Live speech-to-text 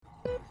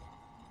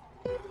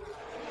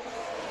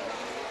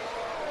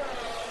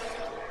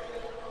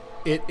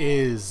It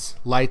is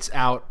lights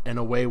out and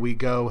away we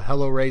go.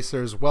 Hello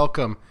racers,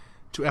 welcome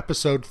to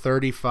episode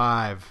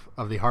 35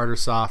 of the Harder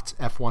Soft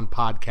F1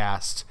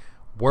 podcast.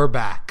 We're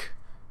back,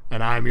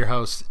 and I'm your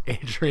host,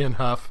 Adrian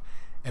Huff,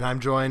 and I'm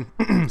joined,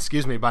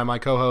 by my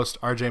co-host,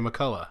 RJ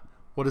McCullough.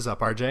 What is up,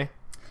 RJ?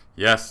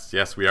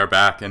 Yes, we are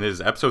back, and it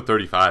is episode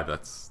 35.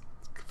 That's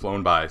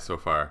flown by so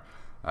far.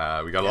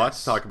 We got a lot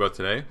to talk about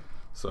today,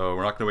 so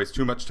we're not going to waste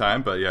too much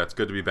time, but yeah, it's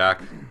good to be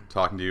back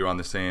talking to you on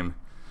the same,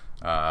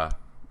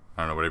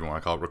 I don't know, whatever you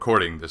want to call it,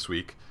 recording this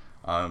week.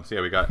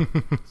 We got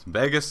some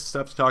Vegas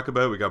stuff to talk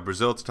about. We got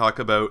Brazil to talk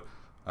about.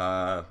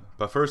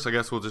 But first, I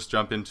guess we'll just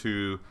jump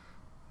into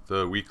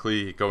the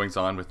weekly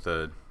goings-on with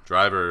the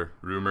driver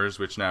rumors,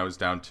 which now is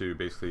down to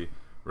basically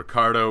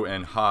Ricciardo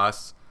and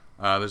Haas.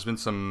 There's been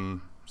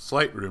some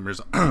slight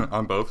rumors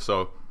on both.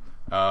 So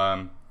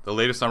the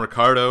latest on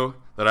Ricciardo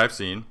that I've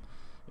seen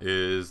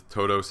is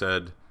Toto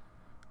said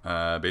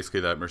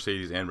basically that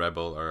Mercedes and Red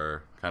Bull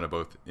are kind of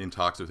both in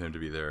talks with him to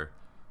be there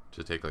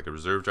to take like a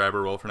reserve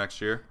driver role for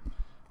next year.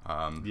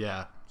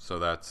 So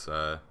that's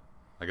I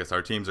guess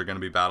our teams are going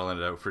to be battling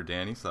it out for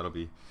Danny, so that'll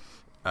be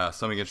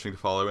something interesting to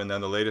follow. And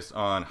then the latest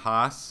on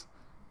Haas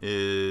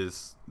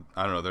is,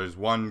 I don't know, there's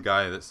one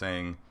guy that's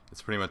saying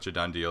it's pretty much a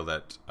done deal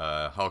that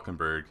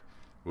Hülkenberg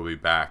will be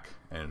back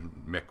and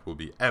Mick will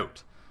be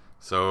out.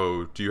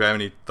 So do you have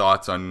any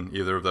thoughts on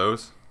either of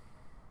those?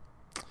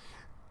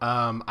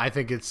 I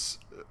think it's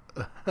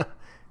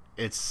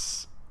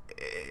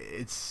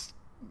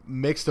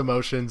mixed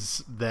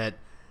emotions that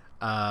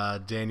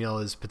Daniel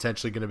is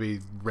potentially going to be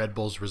Red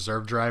Bull's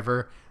reserve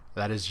driver.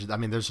 That is, I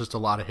mean, there's just a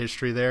lot of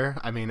history there.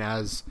 I mean,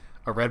 as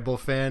a Red Bull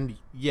fan,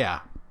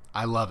 yeah,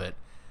 I love it.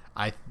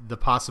 The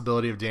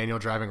possibility of Daniel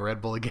driving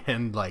Red Bull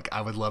again, like,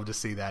 I would love to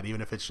see that,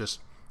 even if it's just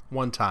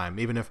one time.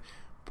 Even if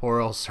poor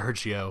old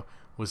Sergio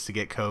was to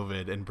get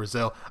COVID in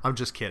Brazil. I'm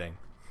just kidding.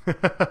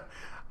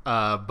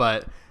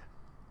 But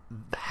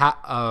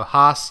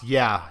Haas,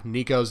 yeah,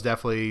 Nico's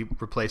definitely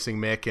replacing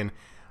Mick. And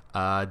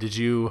did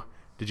you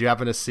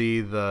happen to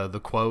see the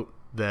quote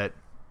that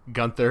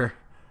Gunther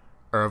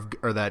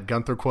or that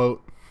Gunther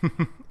quote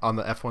on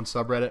the F1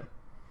 subreddit?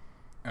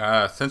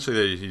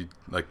 Essentially, he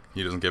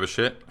doesn't give a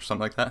shit or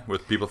something like that.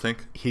 What people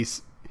think? He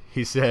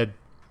said,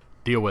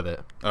 "Deal with it."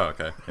 Oh,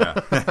 okay,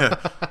 yeah.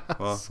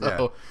 Well, so,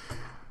 yeah,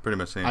 pretty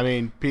much. Same. I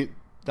mean,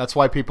 that's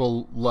why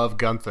people love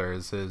Gunther,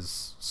 is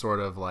his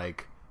sort of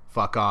like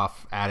fuck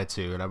off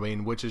attitude. I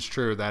mean, which is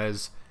true. That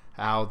is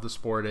how the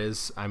sport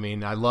is. I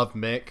mean, I love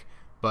Mick,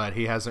 but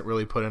he hasn't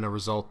really put in a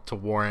result to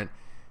warrant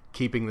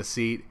keeping the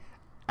seat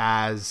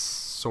as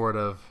sort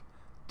of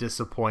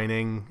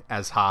disappointing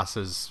as Haas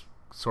has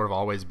sort of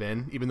always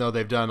been. Even though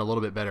they've done a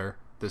little bit better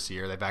this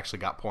year, they've actually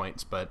got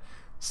points, but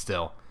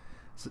still,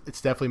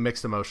 it's definitely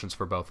mixed emotions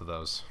for both of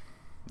those.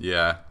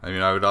 Yeah, I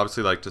mean, I would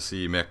obviously like to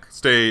see Mick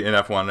stay in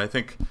F1. I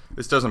think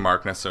this doesn't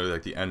mark necessarily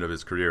like the end of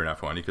his career in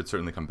F1. He could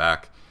certainly come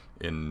back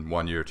in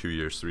 1 year, 2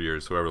 years, 3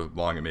 years, however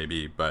long it may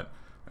be. But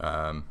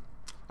I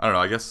don't know,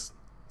 I guess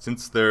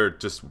since they're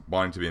just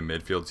wanting to be a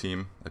midfield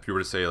team, if you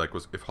were to say, like,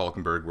 if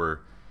Hülkenberg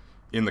were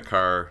in the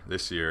car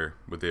this year,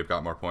 would they have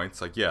got more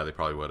points? Like, yeah, they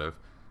probably would have.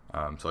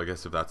 So I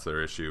guess if that's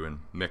their issue and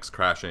Mick's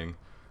crashing,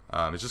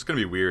 it's just going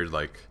to be weird,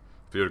 like,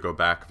 if you were to go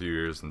back a few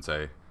years and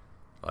say,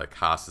 like,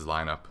 Haas's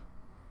lineup,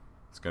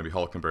 it's going to be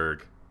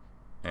Hülkenberg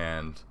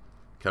and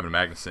Kevin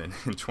Magnussen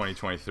in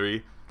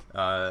 2023.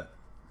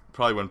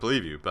 Probably wouldn't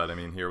believe you, but, I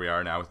mean, here we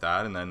are now with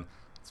that, and then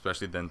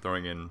especially then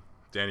throwing in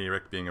Danny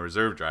Rick being a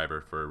reserve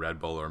driver for Red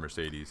Bull or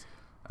Mercedes.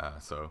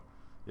 So,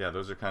 yeah,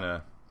 those are kind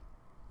of,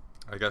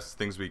 I guess,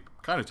 things we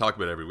kind of talk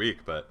about every week,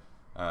 but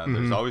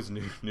there's always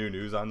new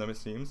news on them, it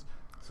seems.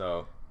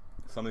 So,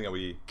 something that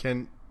we...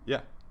 Can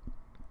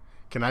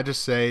I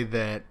just say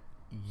that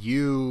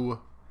you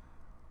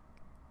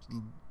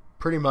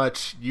pretty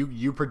much,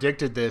 you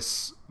predicted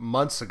this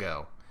months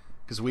ago,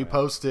 because we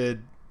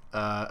posted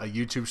a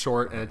YouTube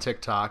short and a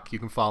TikTok. You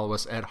can follow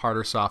us at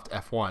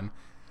HarderSoftF1.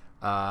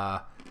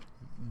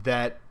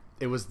 That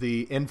it was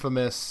the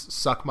infamous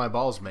 "Suck My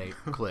Balls, Mate"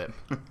 clip,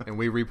 and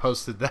we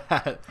reposted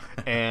that.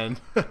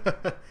 And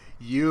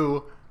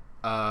you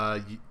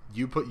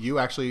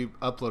actually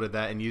uploaded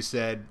that, and you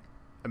said,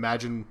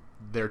 "Imagine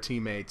their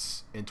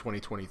teammates in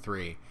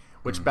 2023."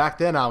 Which back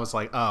then I was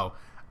like, "Oh,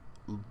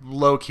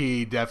 low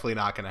key, definitely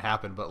not going to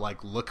happen." But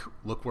like, look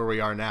where we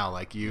are now.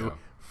 Like, you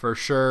for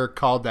sure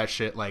called that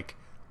shit like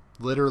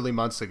literally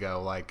months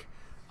ago. Like,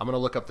 I'm gonna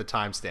look up the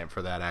timestamp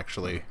for that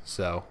actually.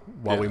 So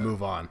while we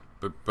move on.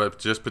 But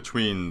just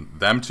between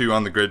them two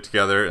on the grid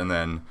together, and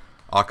then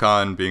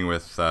Ocon being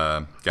with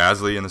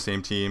Gasly in the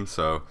same team,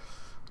 so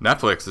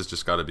Netflix has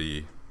just got to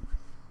be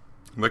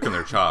licking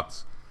their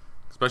chops.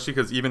 Especially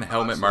because even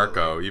Helmut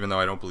Marko, even though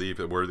I don't believe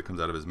the word that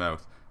comes out of his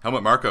mouth,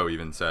 Helmut Marko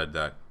even said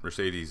that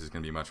Mercedes is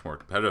going to be much more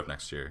competitive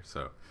next year.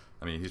 So,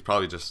 I mean, he's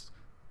probably just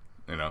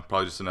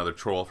another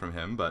troll from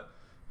him. But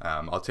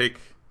I'll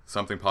take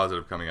something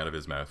positive coming out of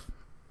his mouth.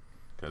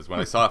 Because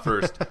when I saw it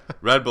first,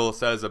 Red Bull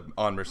says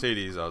on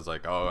Mercedes, I was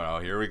like, oh, no,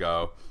 here we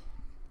go.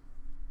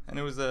 And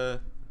it was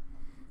a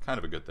kind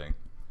of a good thing.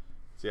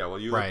 So, yeah, well,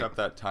 you looked up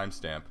that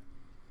timestamp.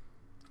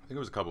 think it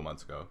was a couple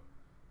months ago.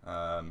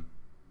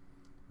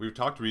 We've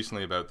talked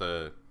recently about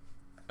the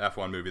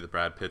F1 movie that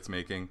Brad Pitt's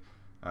making.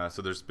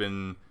 So there's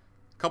been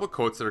a couple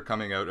quotes that are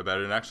coming out about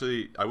it. And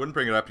actually, I wouldn't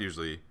bring it up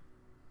usually,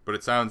 but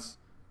it sounds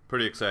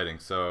pretty exciting.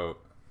 So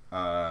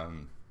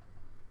I'm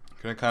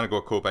going to kind of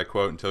go quote by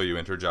quote until you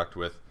interject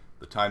with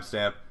the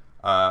timestamp.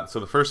 So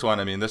the first one,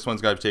 I mean, this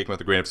one's got to be taken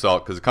with a grain of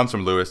salt because it comes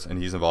from Lewis and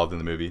he's involved in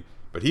the movie.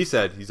 But he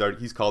said he's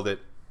already called the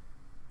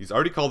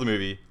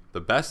movie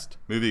the best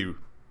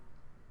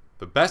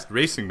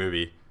racing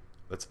movie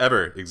that's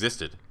ever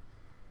existed.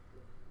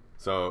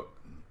 So,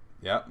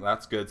 yeah,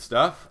 that's good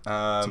stuff.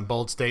 It's a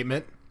bold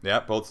statement. Yeah,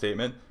 bold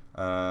statement.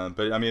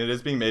 But I mean, it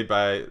is being made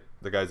by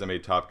the guys that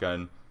made Top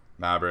Gun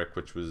Maverick,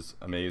 which was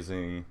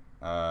amazing.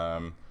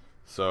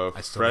 So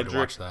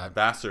Frederick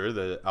Vasseur,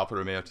 the Alfa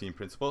Romeo team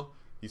principal,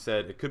 he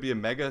said it could be a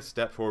mega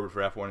step forward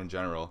for F1 in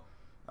general,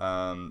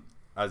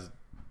 as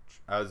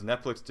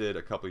Netflix did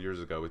a couple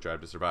years ago with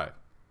Drive to Survive.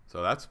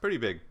 So that's pretty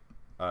big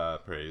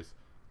praise.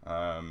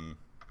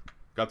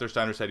 Gunther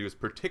Steiner said he was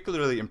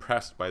particularly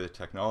impressed by the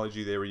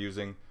technology they were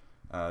using.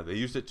 They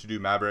used it to do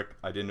Maverick.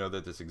 I didn't know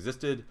that this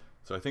existed,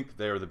 so I think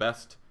they are the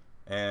best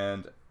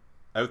and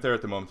out there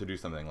at the moment to do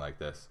something like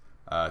this.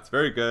 It's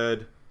very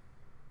good.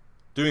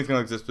 Doing anything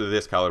like this with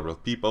this caliber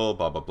of people,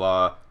 blah, blah,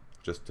 blah.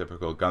 Just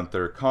typical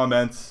Gunther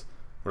comments.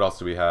 What else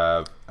do we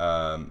have?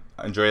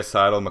 Andreas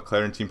Seidel,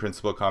 McLaren team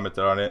principal,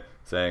 commented on it,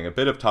 saying a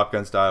bit of Top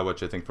Gun style,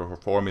 which I think for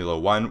Formula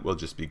One will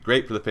just be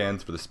great for the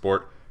fans, for the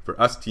sport, for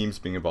us teams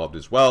being involved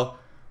as well.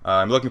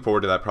 I'm looking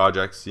forward to that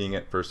project, seeing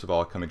it, first of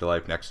all, coming to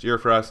life next year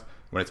for us,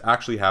 when it's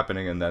actually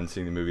happening, and then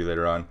seeing the movie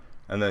later on.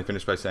 And then I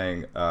finished by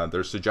saying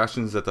there's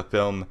suggestions that the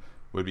film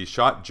would be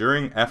shot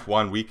during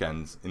F1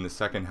 weekends in the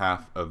second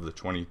half of the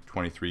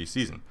 2023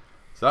 season.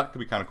 So that could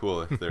be kind of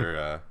cool if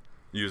they're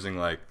using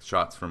like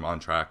shots from on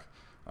track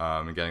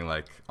and getting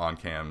like on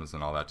cams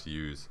and all that to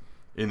use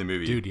in the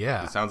movie. Dude,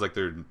 yeah. It sounds like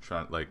they're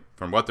trying, like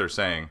from what they're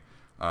saying,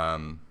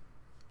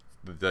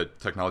 the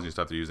technology and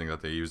stuff they're using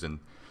that they use in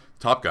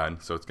Top Gun.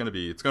 So it's gonna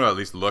at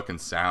least look and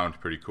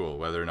sound pretty cool.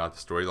 Whether or not the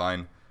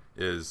storyline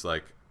is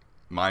like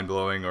mind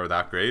blowing or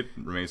that great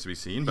remains to be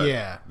seen. But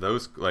yeah,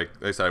 those, like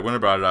I said, I wouldn't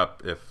have brought it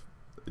up if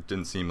it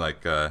didn't seem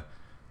like they're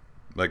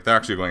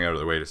actually going out of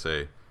their way to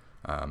say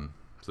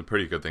some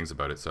pretty good things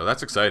about it. So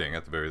that's exciting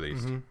at the very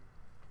least. Mm-hmm.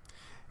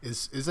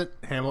 Is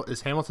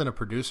Hamilton a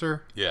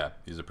producer? Yeah,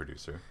 he's a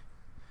producer.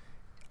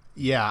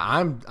 Yeah,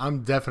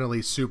 I'm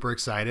definitely super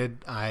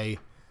excited. I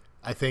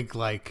think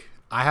like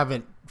I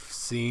haven't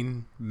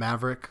seen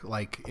Maverick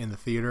like in the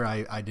theater.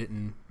 I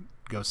didn't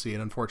go see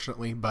it,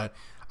 unfortunately, but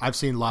I've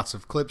seen lots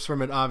of clips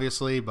from it,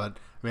 obviously. But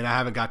I mean, I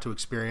haven't got to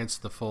experience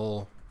the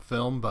full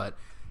film, but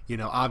you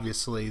know,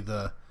 obviously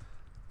the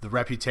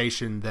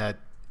reputation that,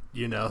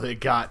 you know, it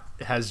got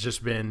has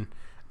just been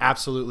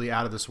absolutely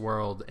out of this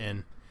world.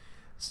 And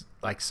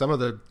like some of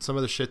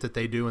the shit that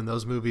they do in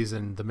those movies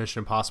and the Mission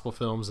Impossible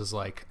films is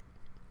like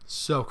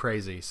so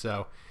crazy.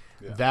 So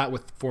yeah, that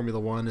with Formula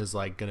One is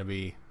like going to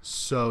be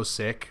so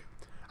sick.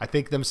 I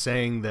think them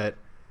saying that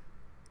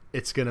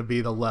it's going to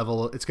be the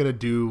level, it's going to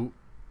do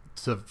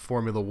to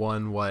Formula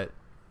One what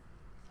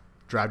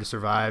Drive to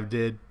Survive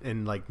did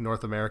in like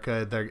North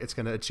America. It's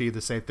going to achieve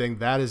the same thing.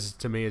 That is,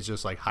 to me, is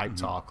just like hype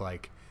talk.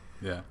 Like,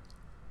 yeah,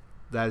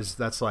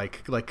 that's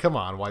like come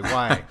on,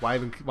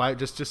 why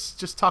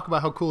just talk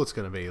about how cool it's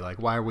going to be.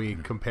 Like, why are we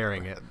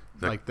comparing it?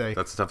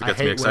 That's stuff that gets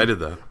me excited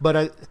though.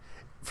 But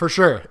for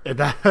sure,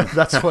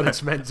 that's what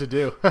it's meant to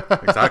do.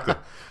 Exactly.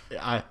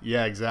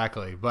 Yeah,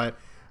 exactly. But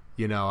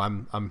you know,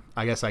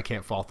 I guess I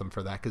can't fault them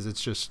for that because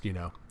it's just, you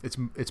know,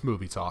 it's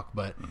movie talk.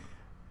 But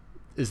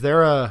is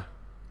there a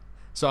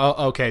So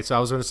I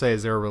was going to say,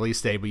 is there a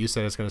release date? But you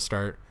said it's going to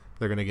start.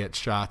 They're going to get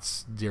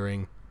shots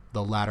during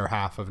the latter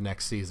half of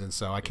next season.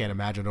 So I can't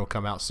imagine it'll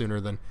come out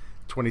sooner than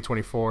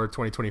 2024,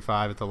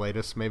 2025 at the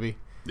latest, maybe.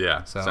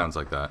 Yeah, so, sounds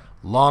like that.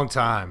 Long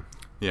time.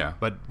 Yeah.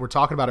 But we're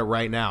talking about it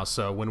right now.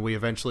 So when we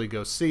eventually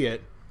go see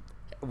it,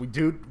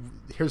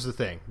 here's the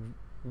thing.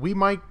 We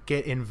might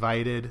get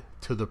invited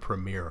to the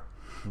premiere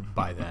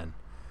by then.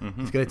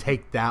 Mm-hmm. It's going to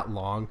take that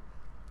long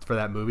for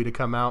that movie to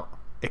come out.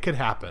 It could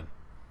happen.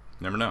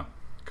 Never know.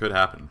 Could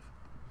happen.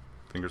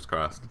 Fingers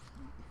crossed.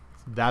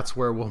 That's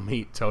where we'll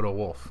meet Toto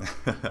Wolff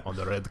on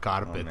the red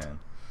carpet. Oh, man.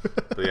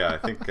 But yeah, I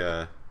think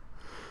I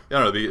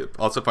don't know, it'll be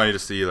also funny to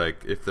see,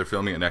 like, if they're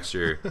filming it next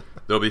year,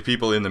 there'll be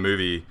people in the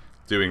movie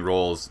doing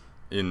roles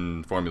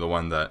in Formula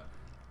One that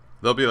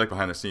they'll be like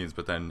behind the scenes,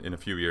 but then in a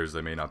few years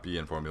they may not be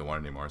in Formula One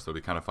anymore. So it'll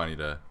be kind of funny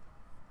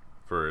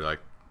for like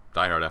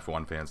diehard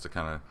F1 fans to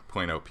kind of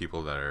point out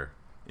people that are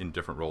in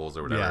different roles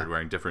or whatever,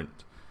 wearing different,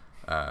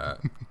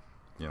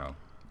 you know,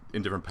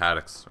 in different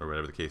paddocks or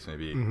whatever the case may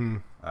be. Mm-hmm.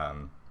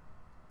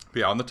 But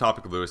yeah, on the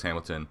topic of Lewis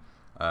Hamilton,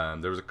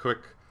 there was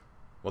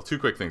two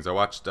quick things. I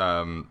watched,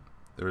 there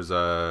was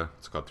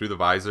it's called Through the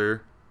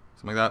Visor,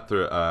 something like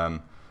that.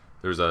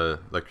 There's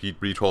he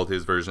retold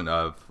his version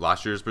of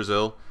last year's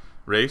Brazil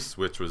race,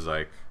 which was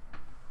like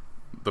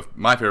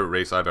my favorite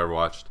race I've ever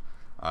watched.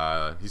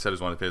 He said it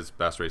was one of his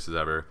best races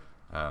ever.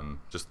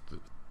 Just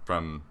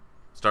from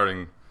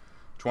starting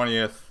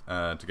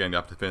 20th to getting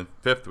up to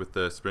fifth with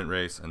the sprint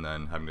race, and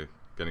then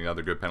getting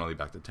another good penalty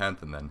back to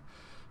 10th, and then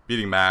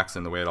beating Max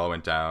and the way it all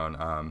went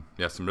down.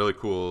 Some really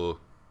cool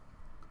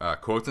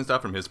quotes and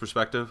stuff from his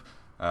perspective.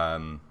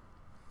 Kind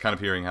of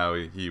hearing how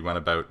he went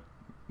about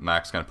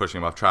Max kind of pushing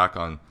him off track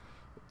on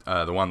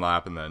the one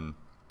lap, and then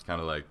kind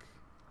of like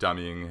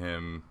dummying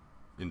him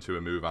into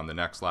a move on the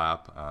next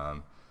lap.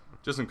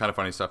 Just some kind of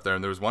funny stuff there.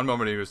 And there was one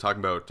moment he was talking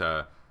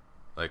about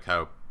like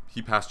how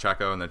he passed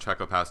Checo and then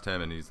Checo passed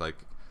him, and he's like,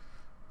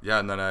 yeah,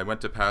 and then I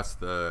went to pass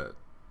the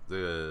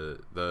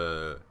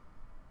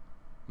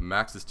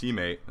Max's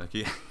teammate. Like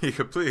he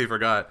completely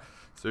forgot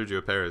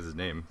Sergio Perez's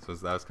name, so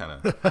that was kind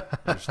of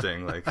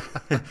interesting. Like,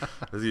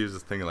 he was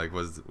just thinking, like,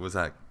 was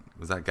that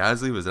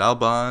Gasly? Was it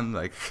Albon?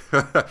 Like,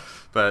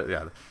 but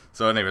yeah.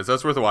 So, anyways,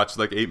 that's worth a watch. It's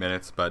like 8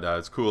 minutes, but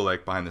it's cool,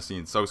 like behind the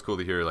scenes. So it's cool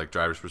to hear like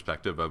drivers'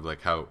 perspective of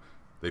like how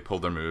they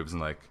pulled their moves,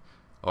 and like,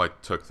 oh, I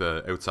took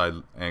the outside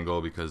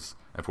angle because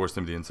I forced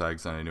him to the inside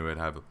because I knew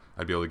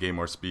I'd be able to gain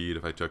more speed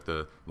if I took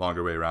the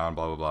longer way around.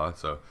 Blah blah blah.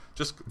 So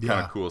just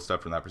kind of cool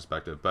stuff from that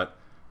perspective. But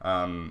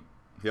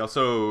he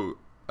also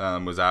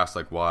was asked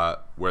like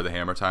where the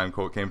hammer time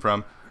quote came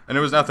from, and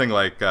it was nothing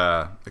like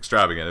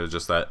extravagant. It was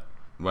just that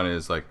when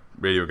his like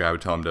radio guy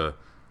would tell him to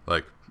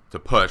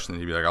push, and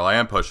he'd be like, "Oh, I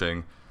am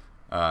pushing."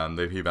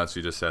 He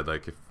eventually just said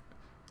like if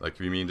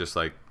you mean just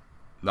like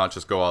not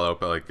just go all out,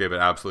 but like give it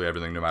absolutely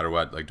everything no matter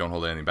what, like don't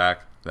hold anything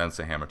back, then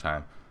say hammer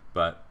time.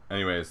 But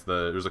anyways,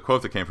 there was a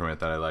quote that came from it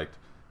that I liked.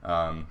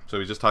 So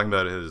he's just talking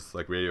about his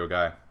like radio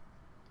guy.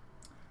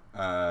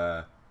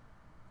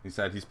 He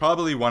said he's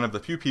probably one of the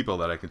few people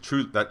that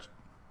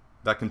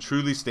that can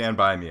truly stand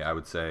by me, I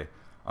would say,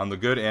 on the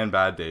good and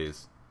bad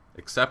days,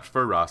 except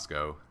for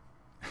Roscoe.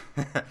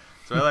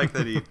 So I like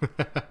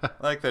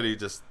that he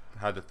just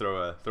had to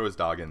throw his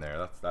dog in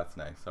there. That's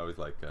nice. I always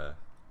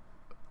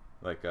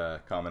like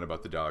a comment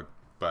about the dog.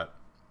 But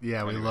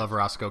yeah, we love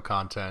Roscoe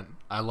content.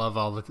 I love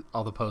all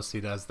the posts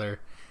he does there.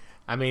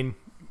 I mean,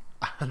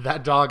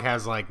 that dog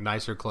has like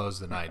nicer clothes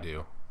than I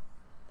do.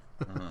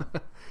 Mm-hmm.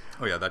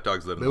 Oh yeah, that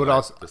dog's living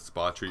the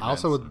spa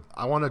treatment.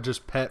 I want to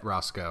just pet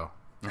Roscoe,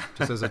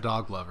 just as a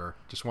dog lover.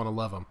 Just want to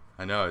love him.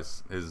 I know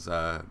his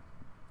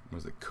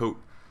coat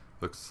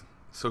looks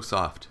so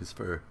soft. His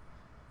fur,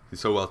 he's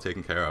so well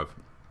taken care of.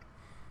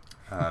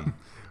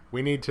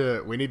 We need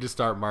to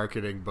start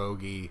marketing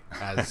Bogey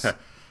as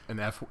an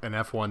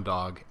F1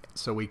 dog,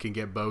 so we can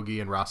get Bogey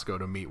and Roscoe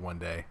to meet one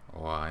day.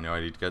 Oh, I know.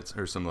 I need to get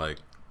her some like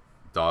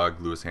dog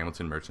Lewis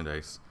Hamilton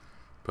merchandise.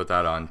 Put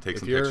that on. Take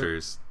some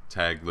pictures.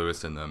 Tag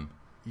Lewis in them.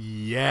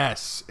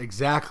 Yes,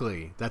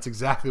 exactly. That's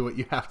exactly what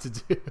you have to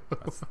do.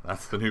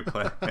 That's the new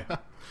plan. All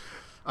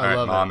I right,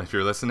 love Mom, it. if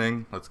you're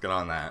listening, let's get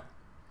on that.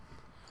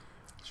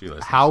 She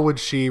listens. How would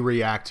she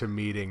react to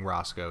meeting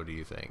Roscoe, do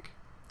you think?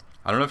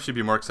 I don't know if she'd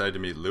be more excited to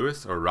meet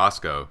Lewis or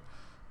Roscoe.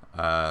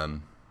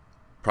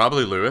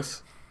 Probably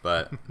Lewis,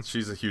 but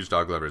she's a huge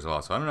dog lover as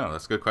well. So I don't know.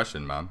 That's a good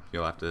question, Mom.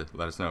 You'll have to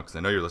let us know because I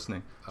know you're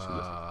listening.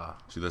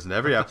 She listens to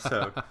every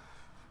episode.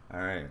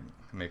 All right.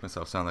 Make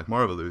myself sound like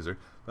more of a loser.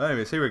 But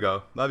anyways, here we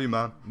go. Love you,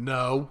 Mom.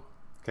 No.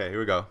 Okay, here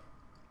we go.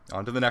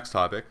 On to the next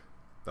topic.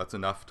 That's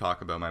enough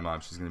talk about my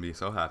mom. She's going to be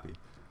so happy.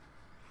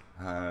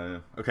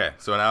 Okay,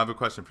 so now I have a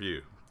question for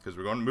you because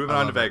we're moving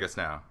on to Vegas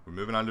now. We're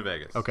moving on to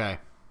Vegas. Okay,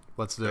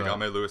 let's do it. I got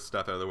my Lewis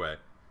stuff out of the way.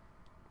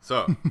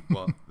 So,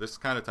 well, this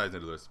kind of ties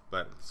into Lewis.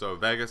 But so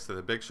Vegas,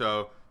 the big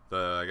show,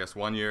 I guess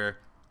 1 year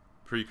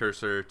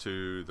precursor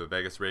to the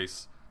Vegas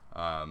race,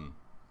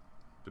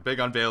 the big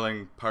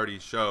unveiling party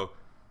show.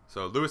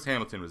 So Lewis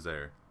Hamilton was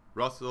there.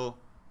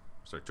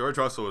 George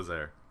Russell was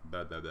there.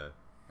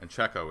 And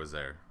Checo was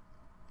there.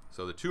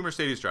 So the two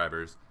Mercedes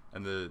drivers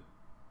and the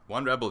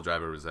one Red Bull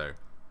driver was there.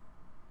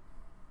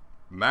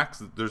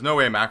 Max, there's no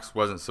way Max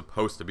wasn't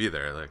supposed to be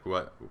there. Like,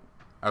 what?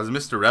 As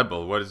Mr. Red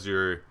Bull, what is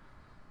your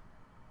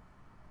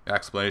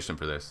explanation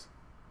for this?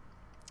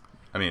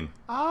 I mean,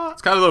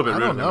 it's kind of a little bit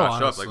rude of him not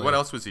show up. Like, what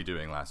else was he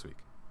doing last week?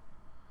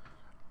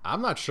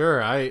 I'm not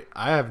sure. I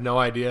have no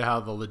idea how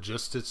the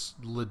logistics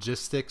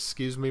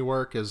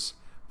work as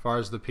far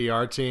as the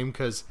PR team,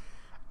 because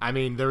I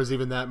mean there was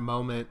even that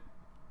moment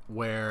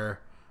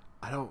where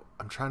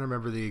I'm trying to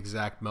remember the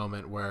exact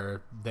moment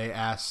where they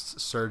asked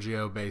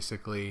Sergio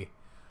basically,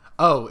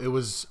 it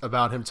was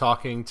about him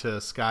talking to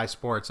Sky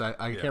Sports. I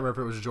can't remember if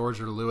it was George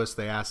or Lewis.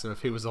 They asked him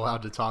if he was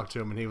allowed to talk to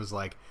him, and he's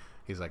like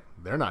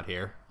they're not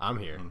here, I'm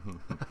here.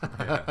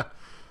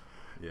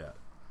 Yeah.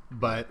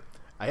 But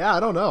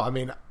I don't know. I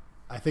mean,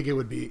 I think it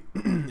would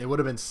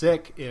have been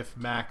sick if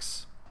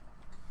Max,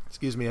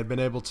 had been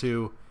able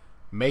to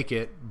make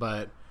it,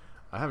 but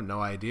I have no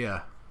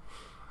idea.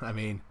 I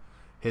mean,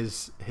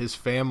 his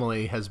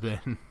family has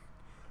been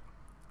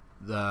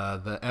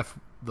the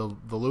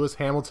Lewis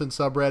Hamilton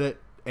subreddit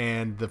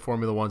and the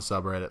Formula One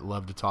subreddit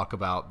love to talk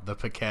about the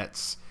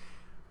Paquettes,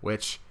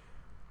 which,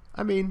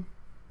 I mean,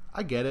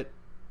 I get it.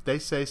 They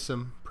say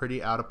some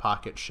pretty out of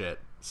pocket shit,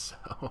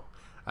 so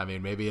I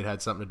mean, maybe it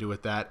had something to do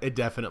with that. It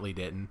definitely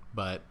didn't,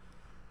 but.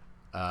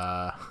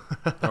 That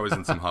was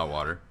in some hot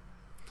water.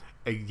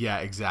 Yeah,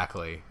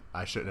 exactly.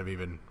 I shouldn't have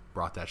even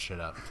brought that shit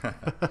up.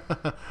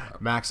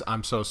 Max,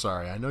 I'm so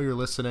sorry. I know you're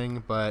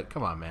listening, but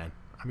come on, man.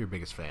 I'm your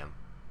biggest fan.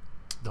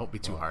 Don't be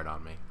too hard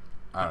on me.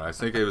 I don't know. I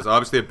think it was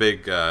obviously a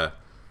big. It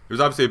was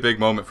obviously a big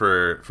moment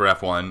for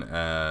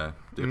F1.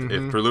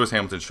 If for Lewis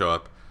Hamilton to show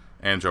up,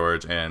 and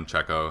George and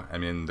Checo. I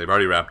mean, they've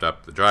already wrapped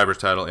up the drivers'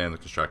 title and the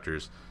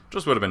constructors.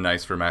 Just would have been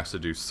nice for Max to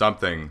do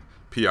something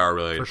PR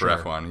related for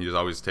F1. He was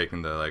always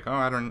taking the like,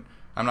 I'm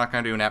not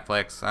going to do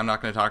Netflix. I'm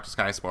not going to talk to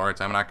Sky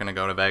Sports. I'm not going to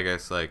go to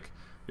Vegas. Like,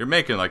 you're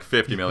making like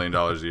 $50 million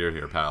a year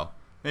here, pal.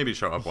 Maybe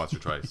show up once or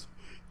twice.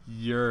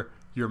 Your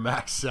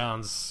Max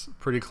sounds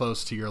pretty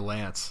close to your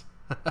Lance.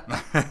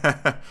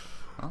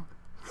 Well,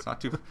 it's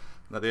not too.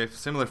 They have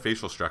similar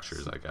facial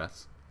structures, I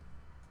guess.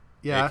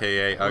 Yeah,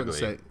 AKA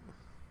ugly.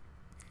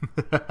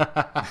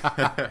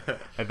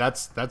 And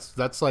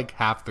that's like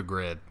half the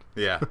grid.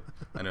 Yeah,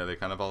 I know they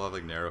kind of all have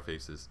like narrow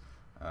faces.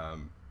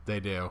 They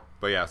do.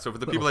 But yeah, so for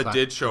the people that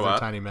did show up,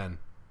 tiny men.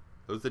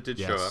 Those that did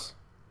show up,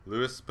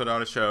 Lewis put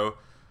on a show.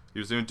 He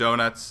was doing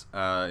donuts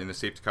in the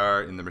safety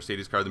car, in the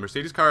Mercedes car. The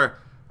Mercedes car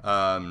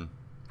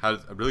had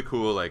a really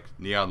cool like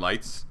neon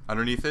lights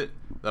underneath it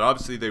that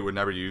obviously they would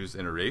never use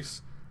in a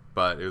race,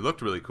 but it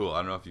looked really cool. I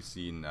don't know if you've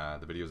seen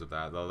the videos of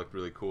that. That looked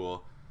really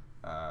cool.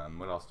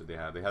 What else did they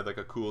have? They had like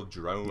a cool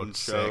drone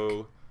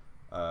show.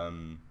 Yeah,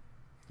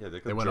 they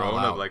had a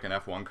drone of like an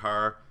F1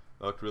 car.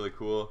 That looked really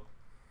cool.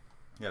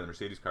 Yeah, the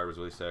Mercedes car was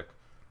really sick.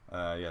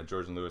 Yeah,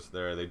 George and Lewis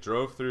there. They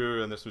drove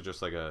through, and this was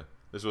just like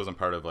this wasn't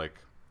part of like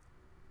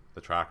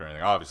the track or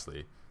anything.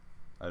 Obviously,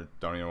 I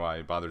don't even know why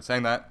I bothered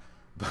saying that,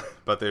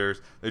 but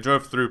they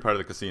drove through part of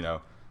the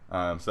casino.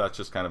 So that's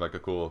just kind of like a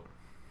cool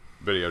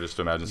video, just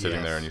to imagine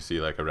sitting there and you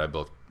see like a Red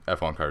Bull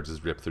F1 car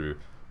just rip through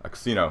a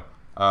casino.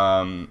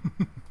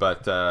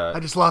 But I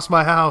just lost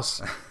my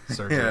house,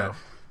 Sergio. Yeah.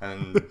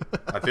 And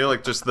I feel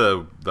like just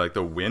the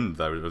wind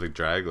that would like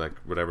drag like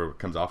whatever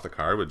comes off the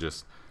car would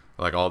just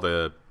like all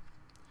the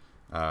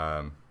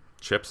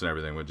chips and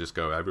everything would just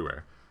go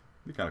everywhere.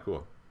 It'd be kind of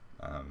cool.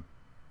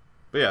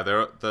 But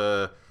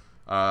yeah,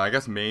 I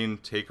guess main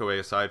takeaway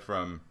aside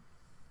from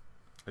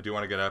I do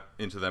want to get up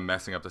into them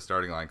messing up the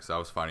starting line because that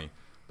was funny.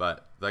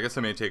 But I guess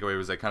the main takeaway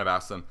was they kind of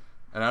asked them,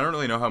 and I don't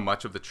really know how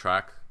much of the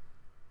track,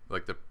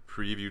 like the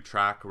preview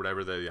track or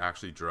whatever they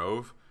actually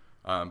drove,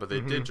 but they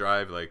did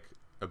drive like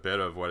a bit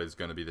of what is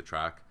going to be the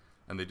track,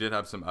 and they did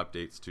have some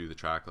updates to the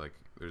track. Like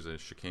there's a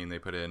chicane they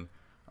put in,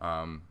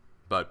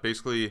 but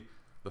basically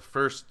the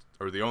first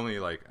or the only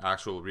like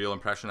actual real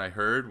impression I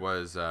heard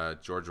was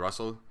George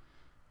Russell.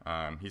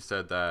 He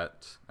said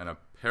that, and I'm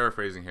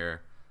paraphrasing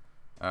here,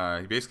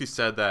 he basically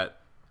said that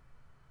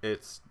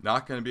it's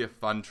not going to be a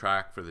fun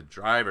track for the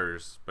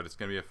drivers, but it's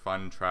going to be a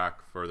fun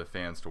track for the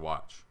fans to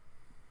watch.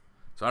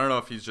 So I don't know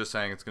if he's just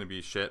saying it's going to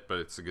be shit, but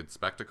it's a good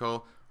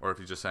spectacle, or if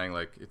he's just saying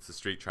like it's a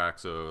street track,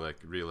 so like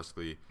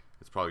realistically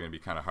it's probably going to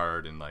be kind of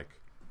hard and like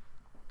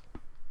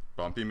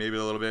bumpy maybe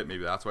a little bit.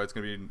 Maybe that's why it's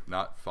going to be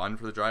not fun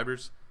for the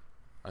drivers.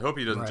 I hope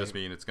he doesn't just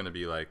mean it's going to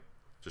be like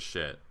just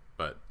shit,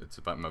 but it's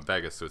about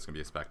Vegas, so it's going to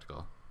be a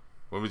spectacle.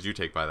 What would you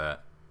take by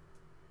that?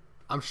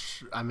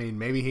 I mean,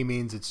 maybe he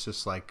means it's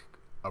just like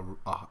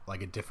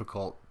a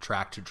difficult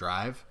track to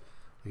drive.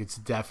 Like it's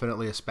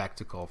definitely a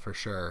spectacle for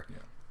sure.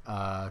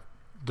 Yeah.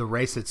 The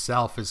race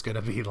itself is going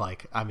to be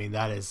like, I mean,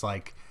 that is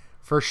like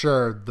for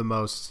sure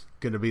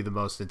going to be the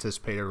most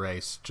anticipated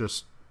race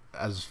just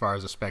as far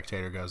as a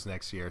spectator goes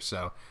next year.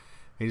 So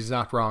he's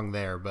not wrong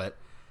there. But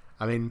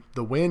I mean,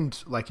 the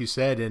wind, like you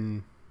said,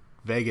 in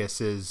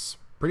Vegas is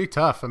pretty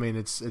tough. I mean,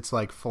 it's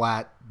like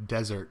flat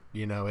desert,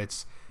 you know,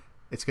 it's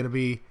going to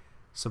be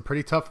some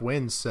pretty tough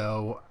winds.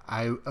 So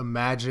I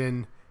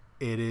imagine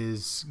it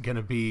is going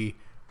to be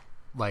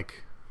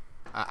like,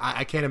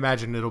 I can't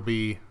imagine it'll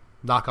be,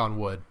 knock on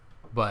wood,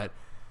 but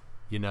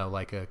you know,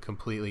 like a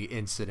completely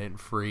incident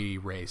free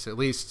race, at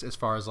least as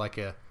far as like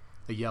a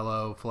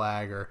yellow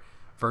flag or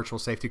virtual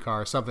safety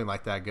car or something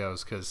like that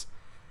goes. Cause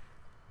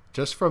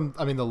just from,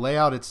 I mean, the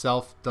layout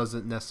itself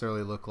doesn't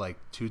necessarily look like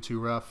too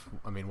rough.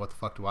 I mean, what the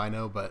fuck do I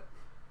know? But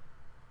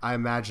I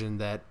imagine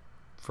that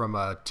from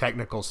a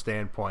technical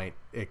standpoint,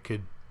 it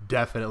could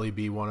definitely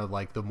be one of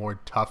like the more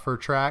tougher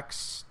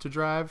tracks to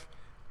drive,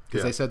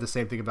 because they said the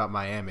same thing about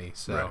Miami.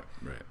 So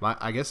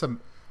I guess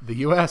the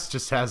U.S.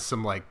 just has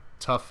some like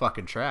tough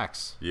fucking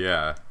tracks.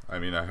 Yeah, I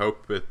mean, I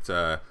hope it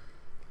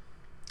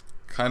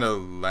kind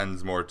of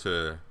lends more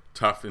to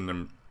tough in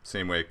the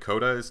same way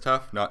Coda is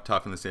tough, not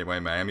tough in the same way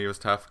Miami was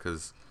tough,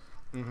 because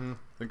I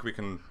think we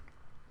can,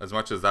 as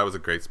much as that was a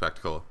great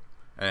spectacle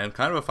and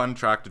kind of a fun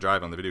track to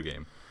drive on the video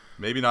game,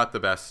 maybe not the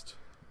best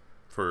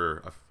for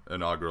an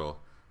inaugural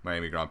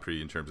Miami Grand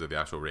Prix in terms of the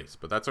actual race,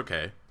 but that's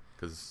okay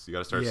because you got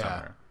to start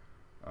somewhere.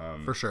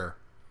 For sure.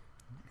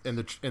 In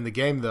the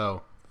game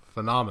though,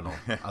 phenomenal.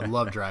 I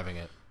love driving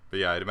it. But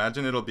yeah, I'd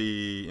imagine it'll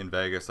be in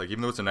Vegas. Like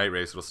even though it's a night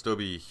race, it'll still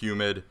be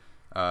humid.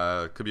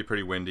 Could be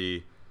pretty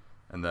windy,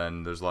 and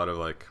then there's a lot of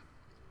like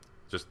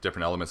just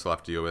different elements they'll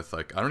have to deal with.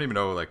 Like I don't even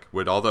know, like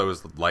would all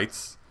those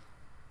lights,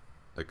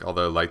 like all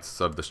the lights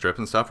of the strip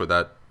and stuff, would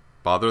that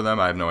bother them?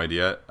 I have no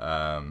idea.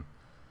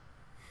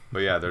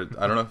 But yeah, I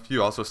don't know if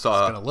you also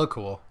saw. It's gonna look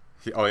cool.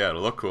 Oh yeah,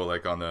 it'll look cool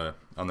like on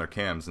their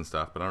cams and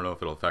stuff, but I don't know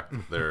if it'll affect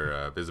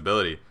their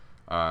visibility.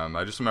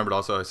 I just remembered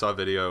also I saw a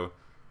video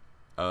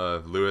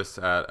of Lewis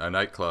at a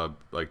nightclub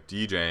like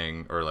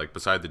DJing or like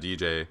beside the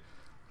DJ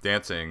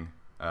dancing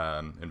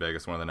in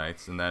Vegas one of the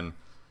nights, and then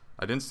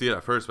I didn't see it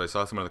at first, but I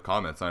saw some of the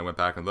comments and I went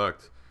back and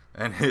looked,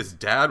 and his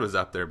dad was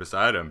up there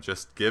beside him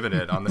just giving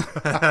it on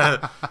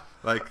the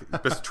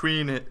like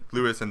between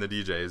Lewis and the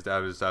DJ. His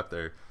dad was up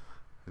there.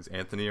 It's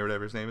Anthony or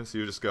whatever his name is. He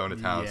was just going to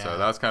town, so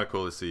that was kind of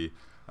cool to see.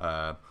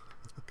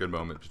 Good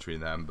moment between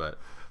them, but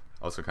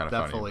also kind of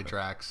funny. Definitely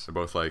tracks. They're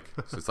both like,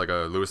 so it's like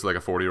Lewis is like a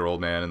 40-year-old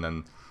man, and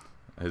then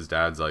his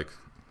dad's like,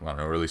 I don't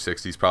know, early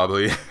 60s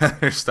probably.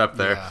 They're just up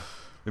there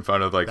in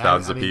front of like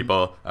thousands of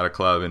people at a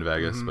club in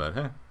Vegas. Mm-hmm. But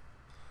hey,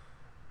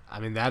 I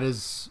mean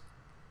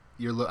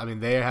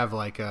they have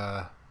like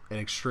an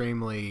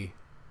extremely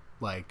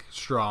like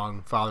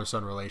strong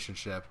father-son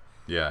relationship.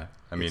 Yeah,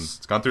 I mean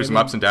it's gone through some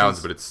ups and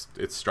downs, but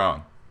it's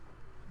strong.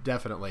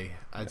 Definitely,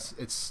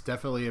 it's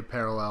definitely a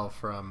parallel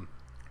from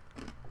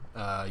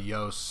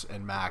Yos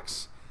and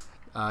Max.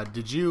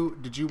 Did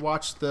you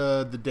watch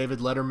the David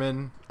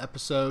Letterman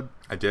episode?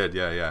 I did,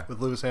 yeah. With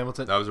Lewis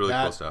Hamilton. That was really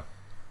cool stuff.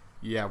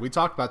 Yeah, we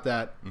talked about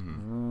that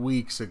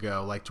weeks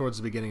ago, like towards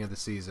the beginning of the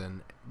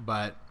season.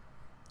 But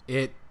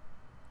it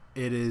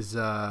is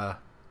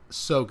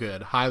so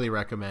good. Highly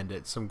recommend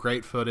it. Some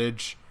great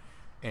footage,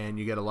 and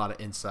you get a lot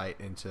of insight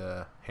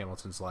into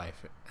Hamilton's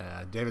life.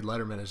 David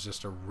Letterman is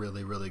just a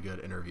really, really good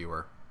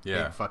interviewer.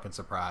 Yeah. Big fucking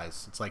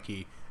surprise. It's like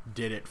he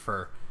did it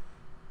for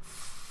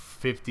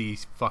 50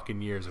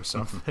 fucking years or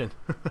something.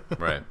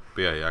 Right.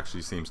 But yeah, he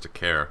actually seems to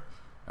care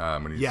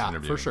when he's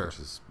interviewing, for sure.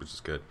 which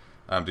is good.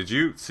 Did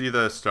you see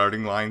the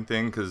starting line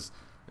thing? Because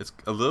it's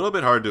a little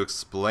bit hard to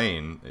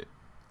explain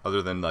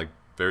other than like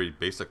very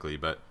basically,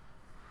 but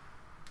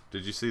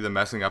did you see the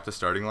messing up the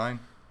starting line?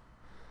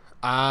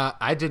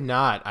 I did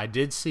not. I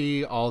did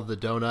see all the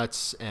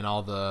donuts and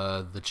all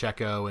the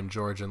Checo and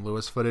George and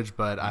Lewis footage,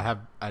 but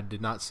I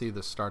did not see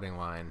the starting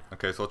line.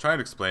 Okay, so I'll try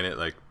and explain it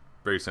like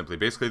very simply.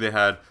 Basically, they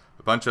had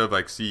a bunch of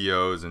like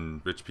CEOs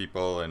and rich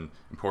people and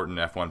important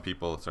F1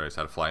 people. Sorry, I just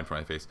had a fly in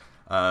front of my face.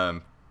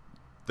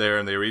 There,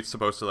 and they were each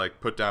supposed to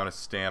like put down a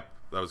stamp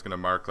that was going to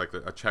mark like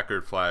a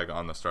checkered flag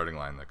on the starting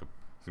line, like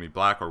it's going to be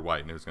black or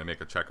white, and it was going to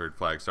make a checkered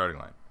flag starting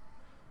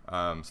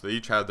line. So they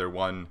each had their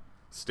one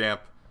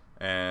stamp,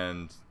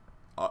 and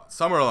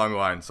somewhere along the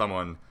line,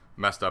 someone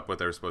messed up what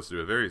they were supposed to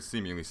do. A very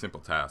seemingly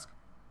simple task,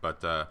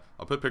 but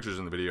I'll put pictures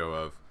in the video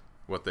of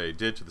what they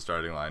did to the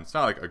starting line. It's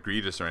not like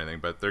egregious or anything,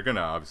 but they're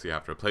gonna obviously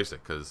have to replace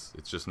it because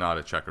it's just not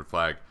a checkered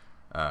flag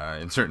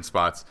in certain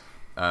spots.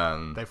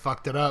 They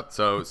fucked it up.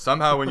 So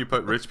somehow when you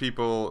put rich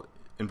people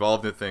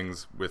involved in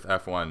things with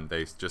F1,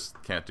 they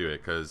just can't do it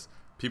because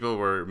people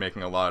were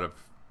making a lot of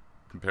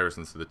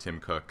comparisons to the Tim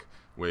Cook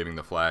waving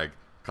the flag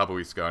a couple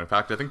weeks ago. In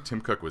fact, I think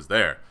Tim Cook was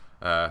there.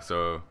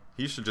 So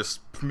he should just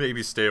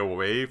maybe stay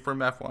away from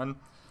F1.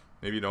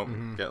 Maybe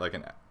don't get like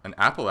an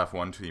Apple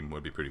F1 team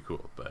would be pretty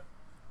cool, but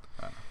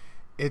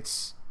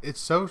it's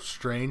so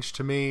strange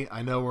to me.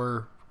 I know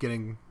we're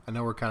kind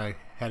of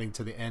heading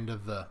to the end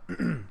of the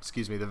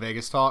the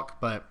Vegas talk,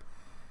 but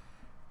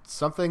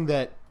something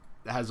that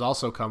has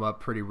also come up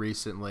pretty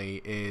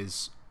recently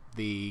is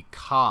the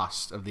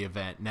cost of the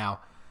event. Now,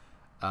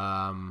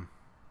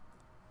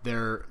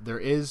 there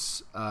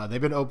is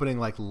they've been opening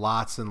like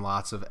lots and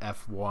lots of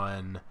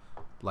F1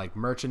 like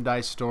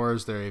merchandise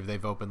stores.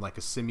 They've opened like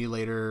a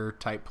simulator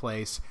type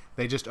place.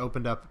 They just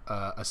opened up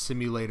a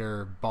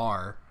simulator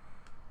bar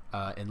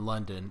in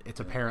London.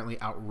 It's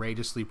apparently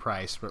outrageously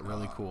priced, but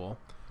really cool.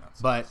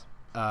 But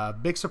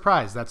big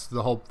surprise. That's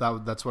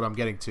that's what I'm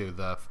getting to.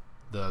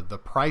 The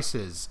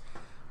prices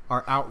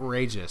are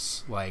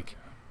outrageous. Like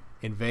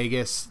in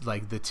Vegas,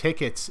 like the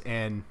tickets,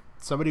 and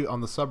somebody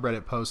on the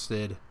subreddit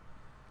posted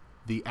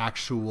the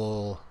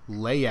actual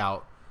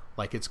layout,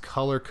 like it's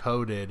color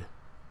coded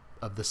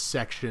of the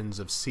sections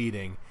of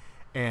seating,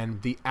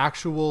 and the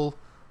actual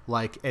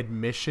like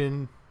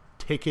admission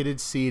ticketed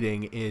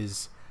seating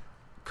is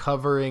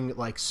covering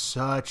like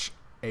such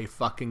a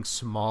fucking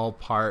small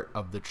part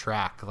of the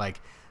track. Like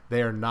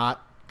they are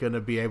not going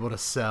to be able to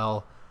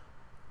sell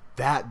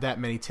that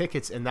many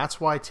tickets, and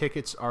that's why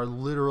tickets are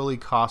literally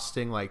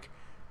costing like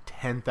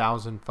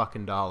 $10,000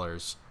 fucking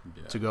dollars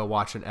to go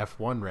watch an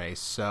F1 race.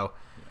 So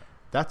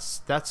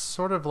that's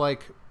sort of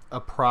like a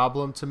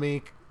problem to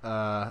me.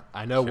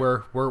 I know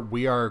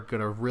we are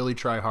gonna really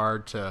try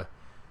hard to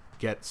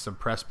get some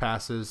press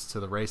passes to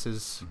the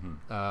races,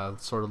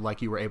 sort of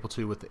like you were able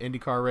to with the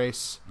IndyCar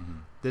race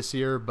this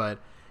year. But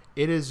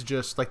it is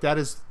just like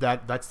that's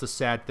the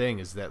sad thing,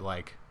 is that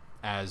like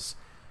as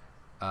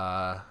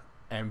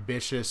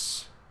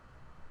ambitious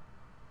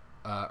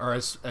or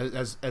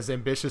as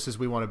ambitious as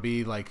we want to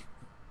be, like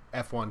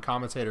F1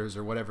 commentators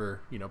or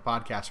whatever,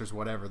 podcasters,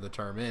 whatever the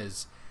term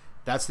is,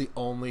 that's the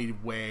only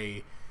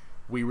way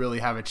we really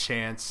have a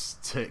chance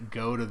to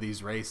go to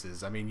these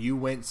races. I mean, you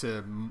went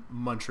to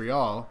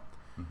Montreal,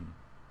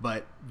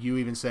 but you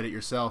even said it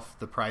yourself,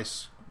 the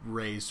price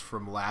raised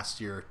from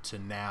last year to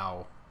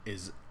now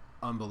is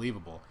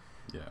unbelievable.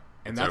 Yeah,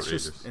 And it's that's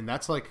outrageous. just and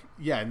that's like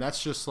yeah, and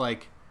that's just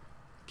like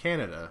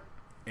Canada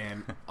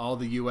and all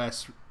the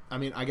U.S. I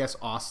mean, I guess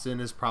Austin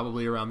is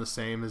probably around the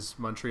same as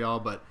Montreal,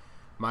 but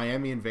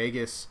Miami and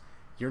Vegas,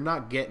 you're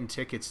not getting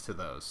tickets to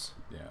those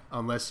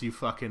unless you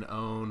fucking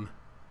own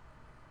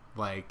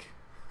like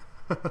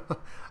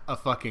a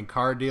fucking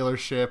car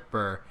dealership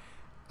or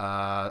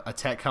a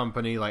tech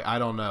company. Like, I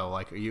don't know,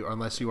 like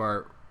unless you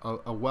are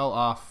a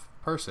well-off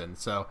person.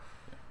 So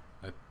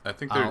I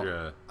think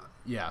they're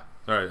yeah.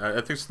 Sorry, I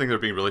just think they're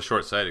being really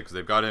short-sighted because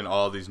they've got in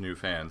all these new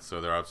fans,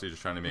 so they're obviously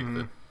just trying to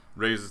make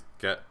raise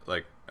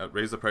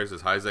the price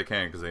as high as they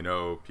can because they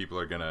know people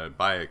are gonna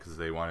buy it because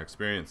they want to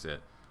experience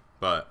it.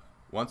 But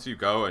once you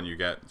go and you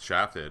get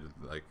shafted,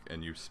 like,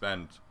 and you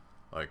spend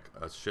like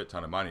a shit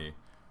ton of money,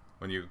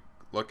 when you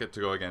look at to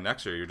go again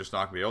next year, you're just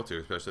not gonna be able to,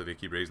 especially if they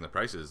keep raising the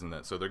prices, and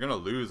that so they're gonna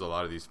lose a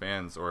lot of these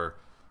fans, or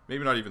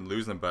maybe not even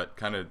lose them, but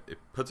kind of it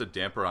puts a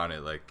damper on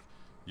it. Like,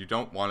 you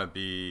don't want to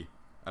be,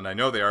 and I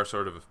know they are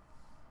sort of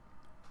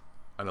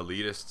an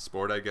elitist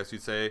sport, I guess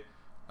you'd say,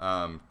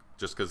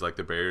 just because like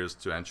the barriers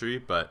to entry,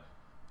 but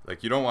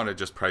like you don't want to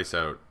just price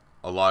out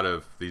a lot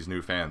of these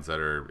new fans that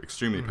are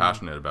extremely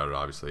passionate about it,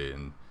 obviously,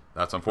 and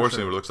that's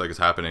unfortunately what it looks like is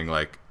happening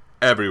like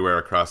everywhere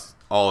across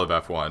all of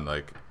F1.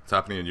 Like, it's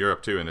happening in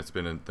Europe too, and it's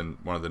been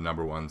one of the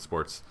number one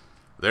sports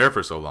there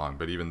for so long,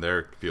 but even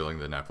they're feeling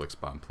the Netflix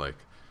bump. Like,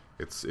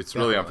 it's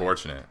really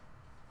unfortunate.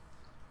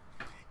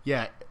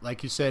 Yeah,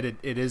 like you said,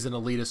 it is an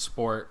elitist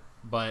sport,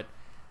 but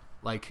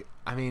like,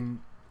 I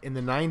mean, in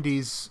the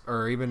 90s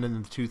or even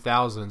in the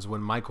 2000s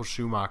when Michael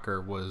Schumacher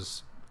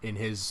was in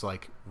his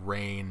like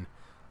reign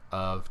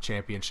of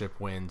championship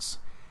wins,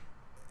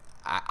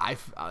 I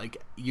like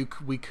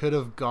we could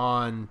have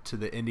gone to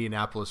the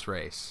Indianapolis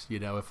race, you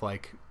know,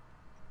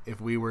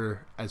 if we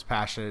were as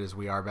passionate as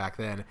we are back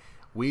then,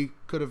 we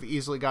could have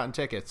easily gotten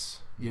tickets.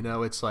 You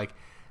know, it's like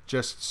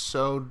just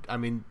so, I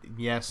mean,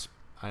 yes,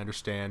 I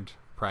understand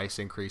price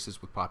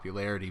increases with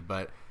popularity,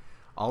 but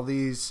all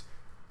these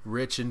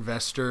rich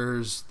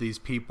investors, these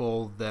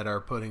people that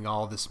are putting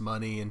all this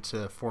money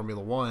into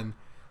Formula One,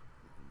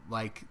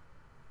 like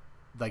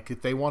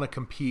if they want to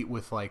compete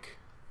with like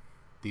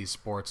these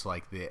sports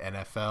like the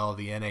NFL,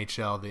 the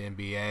NHL, the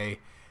NBA,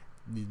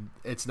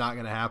 it's not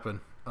going to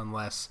happen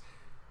unless,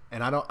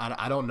 and I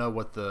don't know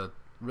what the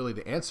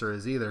answer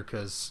is either,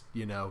 because,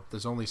 you know,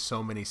 there's only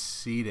so many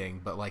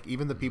seating, but like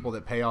even the people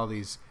that pay all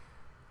this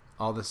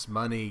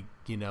money,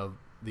 you know,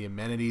 the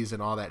amenities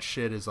and all that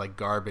shit is like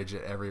garbage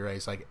at every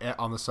race. Like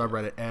on the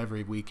subreddit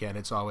every weekend,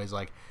 it's always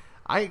like,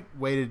 I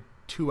waited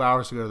 2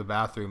 hours to go to the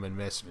bathroom and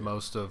missed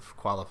most of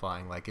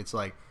qualifying. Like, it's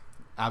like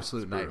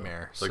absolute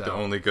nightmare. It's like the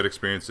only good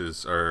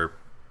experiences are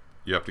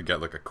you have to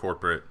get like a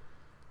corporate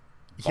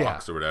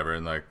box or whatever,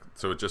 and like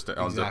so it just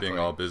ends up being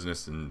all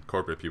business and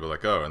corporate people.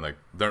 Like, oh, and like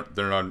they're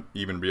not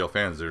even real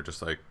fans. They're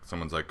just like,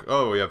 someone's like,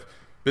 oh, we have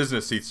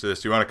business seats to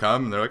this. Do you want to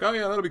come? And they're like, oh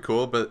yeah, that'll be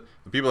cool. But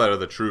the people that are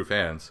the true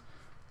fans,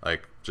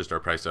 like, just are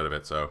priced out of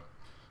it. So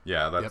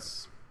yeah,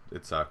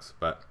 it sucks.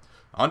 But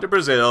on to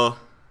Brazil.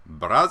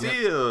 Both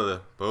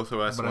of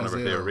us, one of our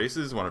favorite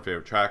races, one of our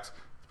favorite tracks.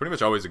 It's pretty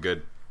much always a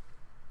good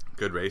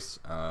race.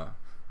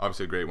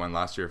 Obviously a great one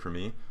last year for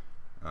me.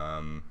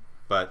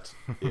 But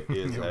it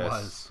is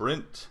a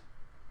sprint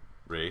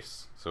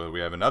race. So we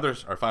have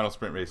our final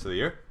sprint race of the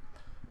year.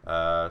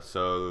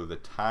 So the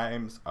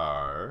times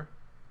are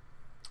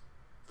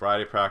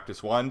Friday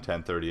practice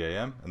 10:30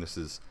 a.m. and this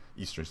is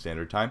Eastern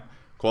Standard Time.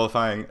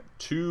 Qualifying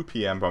 2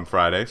 p.m. on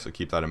Friday, so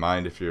keep that in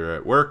mind if you're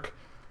at work.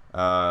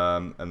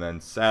 And then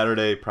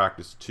Saturday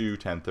practice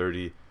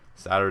 10:30.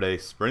 Saturday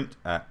sprint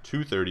at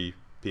 2:30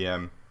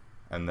 p.m.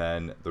 and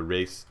then the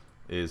race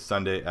is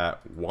Sunday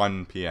at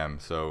 1 p.m.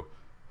 So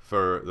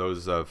for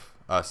those of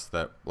us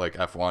that like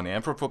F1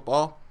 and for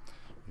football,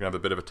 you're gonna have a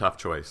bit of a tough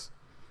choice.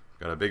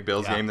 We've got a big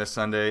Bills game this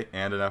Sunday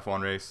and an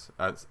F1 race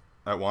at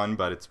 1,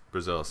 but it's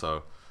Brazil,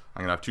 so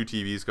I'm gonna have 2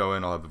 TVs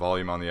going. I'll have the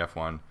volume on the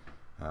F1.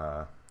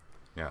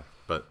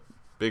 But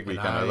big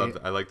weekend.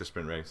 I like the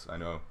sprint race. I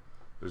know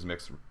there's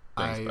mixed things.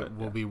 I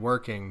will be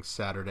working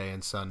Saturday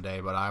and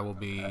Sunday, but I will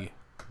be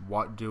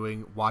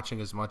watching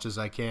as much as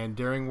I can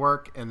during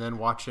work and then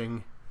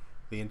watching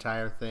the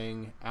entire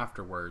thing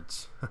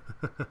afterwards.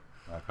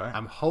 Okay.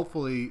 I'm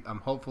hopefully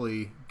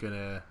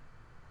gonna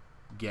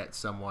get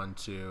someone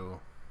to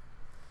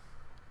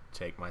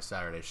take my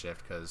Saturday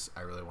shift because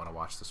I really want to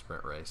watch the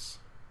sprint race.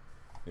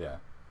 Yeah.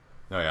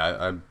 No,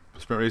 yeah.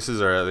 Sprint races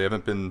they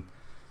haven't been.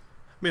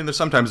 I mean,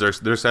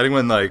 they're setting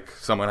when like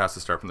someone has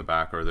to start from the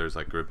back, or there's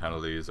like grid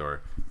penalties,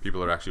 or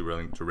people are actually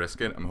willing to risk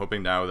it. I'm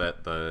hoping now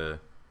that the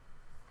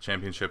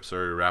championships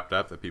are wrapped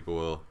up that people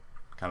will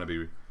kind of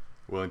be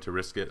willing to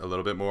risk it a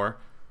little bit more.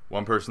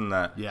 One person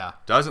that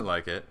doesn't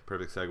like it,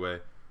 perfect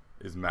segue,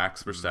 is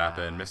Max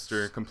Verstappen,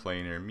 Mr.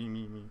 Complainer,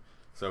 me.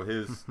 So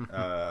his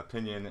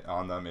opinion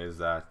on them is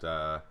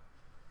that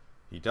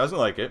he doesn't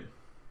like it.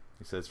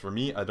 He says, for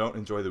me, I don't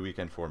enjoy the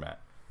weekend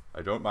format.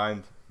 I don't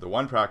mind the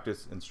one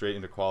practice and straight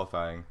into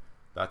qualifying.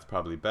 That's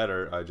probably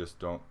better. I just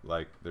don't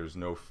like, there's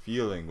no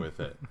feeling with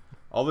it.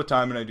 all the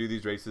time when I do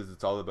these races,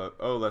 it's all about,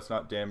 oh, let's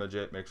not damage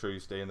it. Make sure you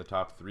stay in the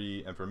top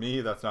 3. And for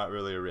me, that's not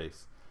really a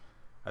race.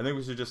 I think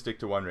we should just stick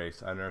to one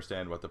race. I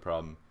understand what the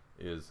problem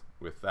is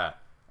with that.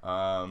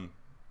 On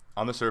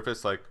the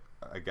surface, like,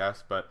 I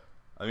guess, but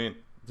I mean,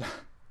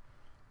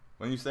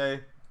 when you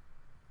say,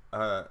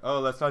 oh,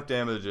 let's not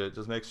damage it,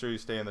 just make sure you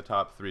stay in the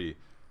top 3.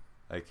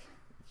 Like,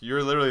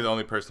 you're literally the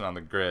only person on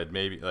the grid.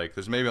 Maybe, like,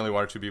 there's maybe only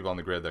 1 or 2 people on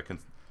the grid that can,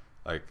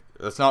 like,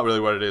 that's not really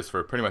what it is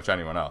for pretty much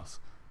anyone else.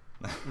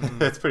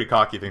 It's a pretty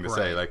cocky thing to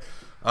say. Like,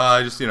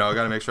 I just, I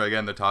got to make sure I get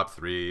in the top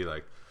 3.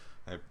 Like,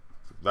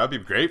 that'd be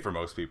great for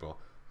most people.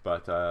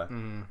 But,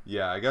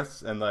 yeah, I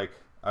guess, and, like,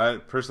 I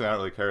personally, I don't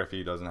really care if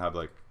he doesn't have,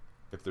 like,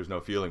 if there's no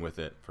feeling with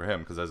it for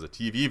him. Because as a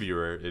TV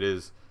viewer, it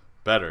is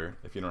better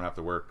if you don't have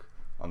to work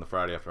on the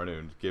Friday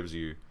afternoon. It gives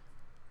you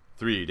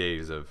 3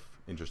 days of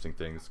interesting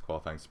things,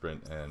 qualifying,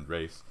 sprint, and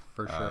race.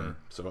 For sure.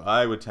 So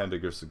I would tend to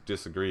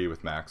disagree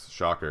with Max.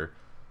 Shocker.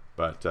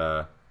 But,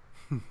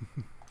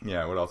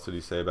 yeah, what else did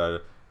he say about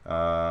it?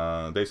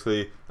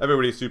 Basically,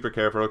 everybody's super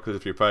careful because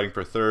if you're fighting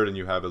for third and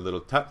you have a little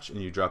touch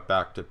and you drop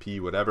back to P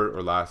whatever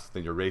or last,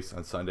 then your race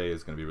on Sunday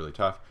is going to be really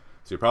tough.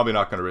 So you're probably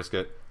not going to risk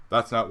it.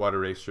 That's not what a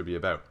race should be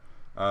about.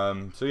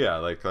 So yeah,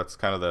 like that's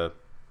kind of the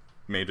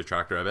main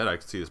detractor of it. I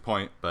can see his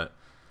point, but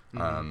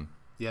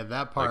yeah,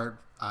 that part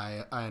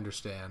I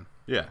understand.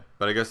 Yeah,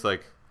 but I guess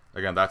like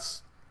again,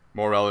 that's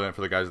more relevant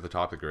for the guys at the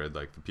top of the grid,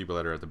 like the people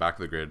that are at the back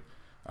of the grid.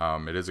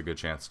 It is a good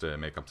chance to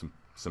make up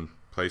some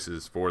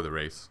places for the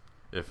race,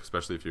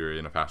 especially if you're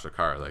in a faster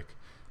car. Like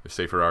if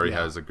say Ferrari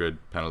has a good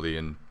penalty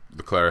and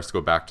Leclerc has to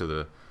go back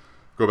to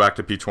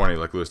P20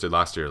 like Lewis did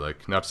last year.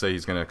 Like not to say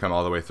he's going to come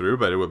all the way through,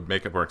 but it would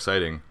make it more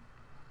exciting.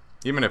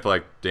 Even if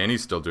like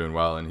Danny's still doing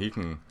well and he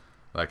can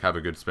like have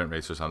a good sprint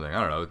race or something, I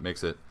don't know. It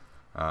makes it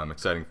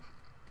exciting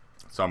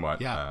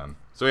somewhat. Yeah.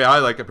 So yeah, I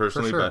like it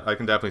personally, For sure. but I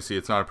can definitely see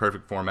it's not a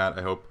perfect format.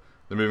 I hope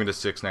they're moving to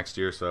 6 next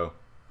year, so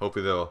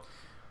hopefully they'll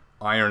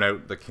iron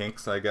out the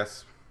kinks, I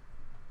guess.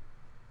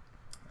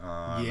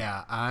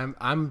 Yeah,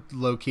 I'm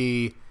low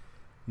key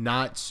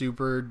not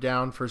super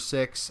down for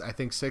 6. I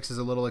think 6 is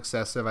a little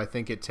excessive. I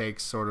think it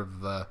takes sort of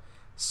the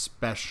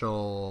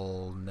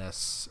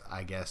specialness,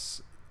 I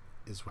guess,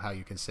 is how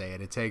you can say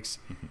it. It takes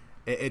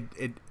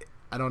it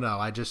I don't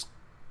know.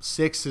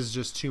 6 is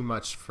just too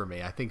much for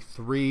me. I think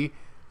 3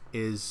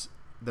 is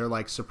they're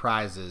like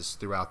surprises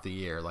throughout the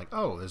year. Like,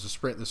 oh, there's a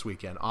sprint this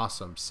weekend.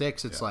 Awesome.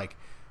 6, it's like,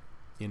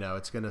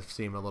 it's going to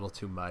seem a little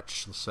too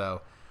much.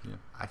 So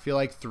I feel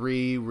like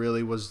 3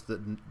 really was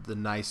the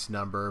nice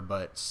number,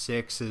 but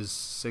 6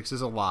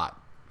 is a lot.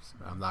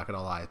 I'm not going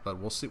to lie, but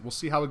we'll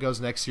see how it goes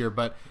next year.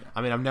 But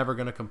I mean, I'm never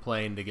going to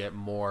complain to get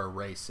more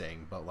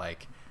racing, but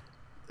like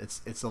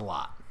it's a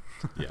lot.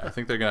 Yeah, I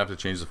think they're going to have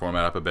to change the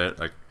format up a bit.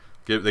 Like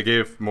they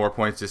gave more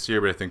points this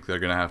year, but I think they're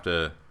going to have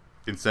to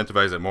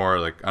incentivize it more.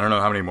 Like I don't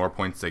know how many more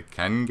points they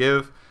can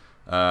give.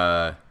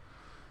 Yeah,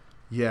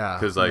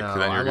 because then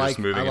you're just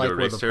moving into a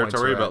race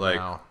territory. But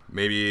like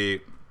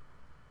maybe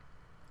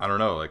I don't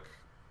know. Like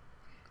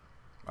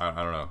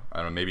I don't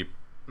know. Maybe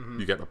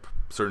you get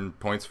certain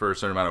points for a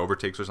certain amount of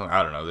overtakes or something.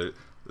 I don't know.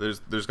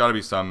 There's got to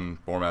be some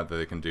format that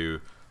they can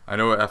do. I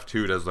know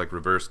F2 does like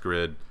reverse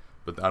grid,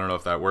 but I don't know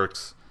if that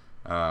works.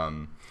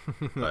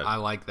 But I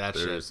like that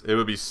shit. It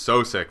would be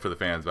so sick for the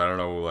fans, but I don't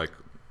know. Like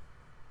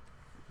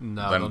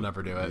no, they'll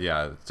never do it.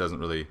 Yeah, it doesn't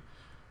really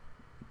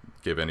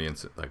give any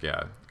like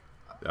I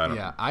don't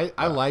know.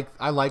 I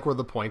like where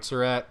the points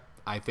are at.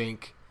 I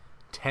think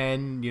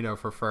 10,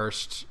 for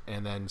first,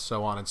 and then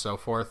so on and so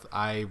forth.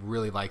 I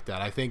really like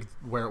that. I think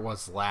where it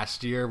was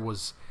last year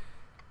was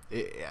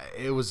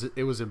it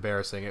was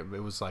embarrassing.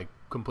 It was like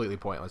completely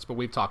pointless. But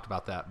we've talked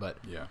about that. But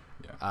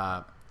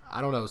I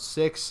don't know,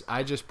 6.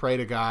 I just pray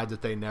to God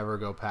that they never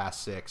go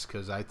past 6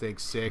 because I think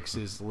 6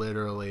 is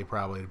literally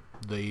probably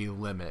the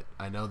limit.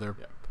 I know they're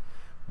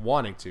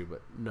wanting to,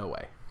 but no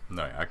way.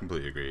 No, I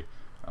completely agree.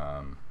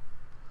 But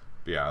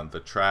yeah,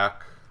 the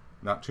track,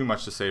 not too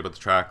much to say about the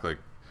track. Like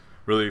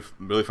really,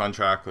 really fun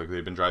track. Like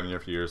they've been driving here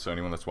for years, so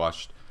anyone that's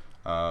watched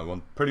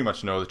will pretty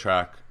much know the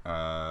track.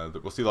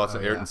 We'll see lots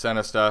of Ayrton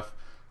Senna stuff.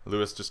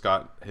 Lewis just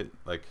got hit.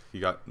 Like he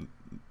got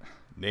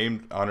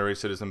named honorary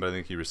citizen, but I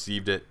think he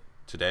received it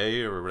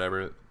today or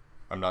whatever.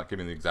 I'm not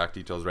giving the exact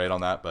details right on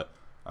that, but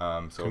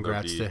so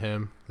congrats to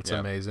him. That's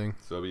amazing.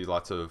 So there'll be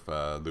lots of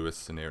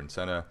Lewis and Ayrton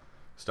Senna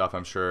stuff,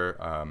 I'm sure.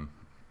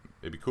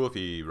 It'd be cool if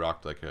he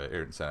rocked like a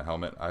Ayrton Senna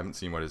helmet. I haven't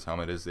seen what his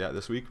helmet is yet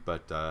this week,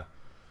 but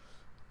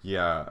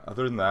yeah,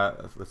 other than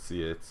that, let's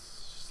see, it's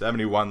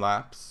 71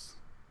 laps,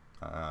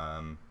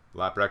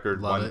 lap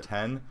record. Love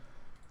 110 it.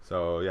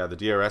 So yeah, the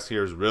DRS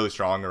here is really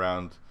strong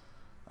around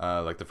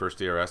like the first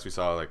DRS we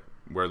saw, like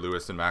where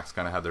Lewis and Max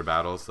kind of had their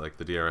battles. Like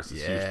the DRS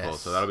is huge pull,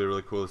 so that'll be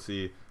really cool to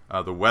see.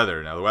 The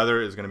weather, now the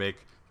weather is going to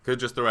could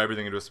just throw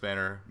everything into a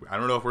spanner. I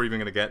don't know if we're even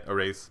going to get a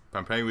race, but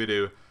I'm praying we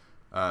do,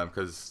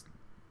 because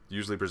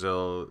usually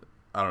Brazil,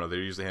 I don't know, they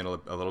usually handle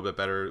it a little bit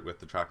better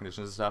with the track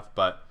conditions and stuff.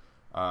 But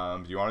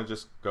do you want to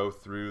just go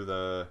through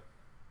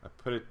I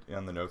put it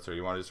on the notes there.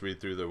 You want to just read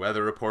through the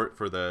weather report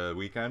for the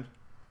weekend?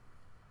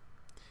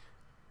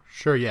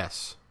 Sure,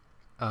 yes.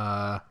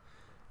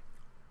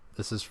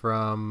 This is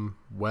from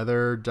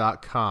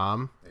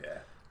weather.com. Yeah.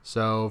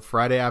 So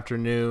Friday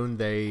afternoon,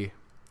 they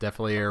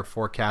definitely are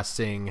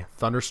forecasting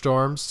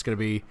thunderstorms. It's going to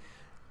be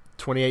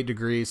 28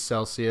 degrees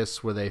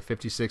Celsius with a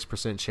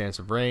 56% chance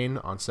of rain.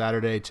 On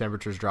Saturday,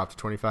 temperatures drop to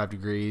 25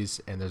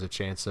 degrees, and there's a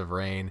chance of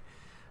rain.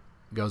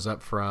 Goes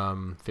up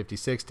from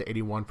 56 to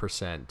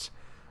 81%.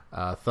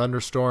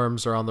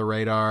 Thunderstorms are on the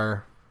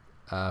radar.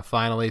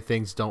 Finally,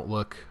 things don't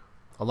look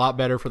a lot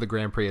better for the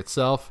Grand Prix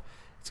itself.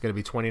 It's going to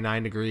be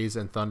 29 degrees,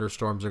 and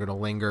thunderstorms are going to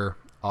linger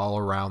all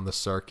around the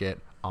circuit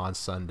on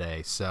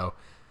Sunday. So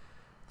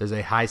there's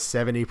a high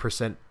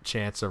 70%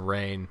 chance of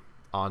rain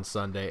on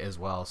Sunday as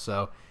well.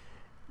 So,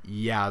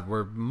 yeah,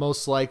 we're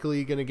most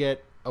likely going to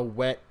get a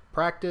wet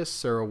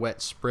practice or a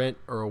wet sprint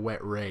or a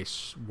wet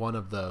race. One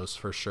of those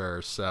for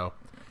sure. So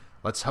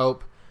let's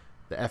hope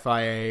the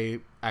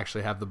FIA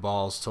actually have the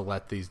balls to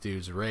let these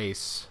dudes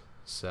race.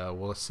 So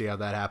we'll see how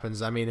that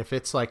happens. I mean, if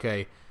it's like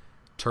a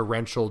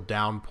torrential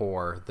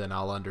downpour, then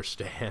I'll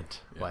understand.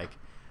 Yeah.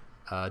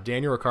 Like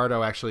Daniel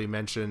Ricciardo actually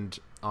mentioned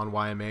on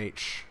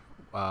YMH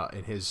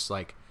in his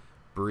like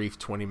brief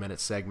 20-minute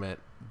segment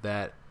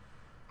that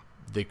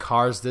the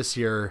cars this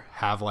year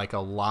have like a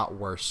lot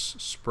worse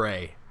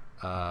spray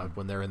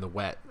when they're in the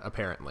wet,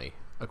 apparently,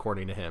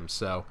 according to him.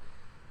 So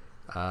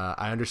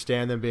I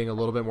understand them being a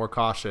little bit more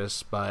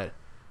cautious, but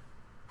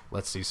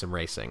let's see some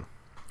racing.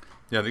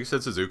 Yeah, I think he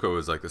said Suzuka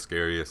was like the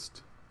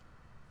scariest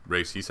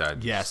race he's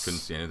had. You yes. just couldn't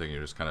see anything.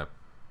 You're just kind of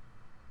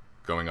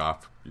going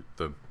off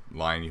the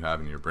line you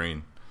have in your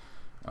brain.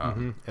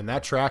 And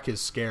that track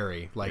is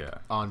scary, like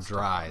on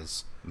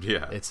dries.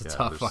 Yeah. It's a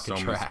tough fucking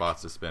so track. Many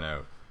spots to spin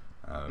out.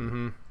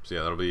 So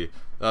yeah, that'll be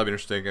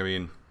interesting. I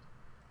mean,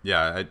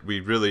 yeah, we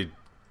really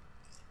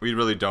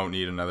don't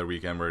need another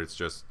weekend where it's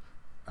just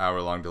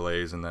hour-long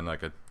delays and then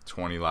like a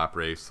 20-lap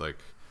race. Like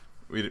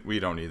we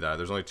don't need that.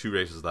 There's only 2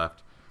 races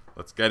left.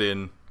 Let's get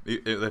in.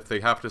 If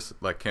they have to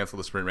like cancel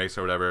the sprint race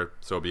or whatever,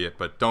 so be it.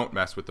 But don't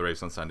mess with the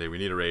race on Sunday. We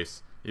need a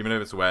race, even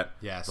if it's wet.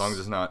 Yes. As long as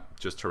it's not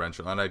just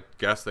torrential. And I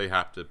guess they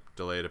have to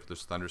delay it if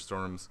there's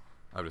thunderstorms.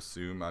 I would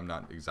assume. I'm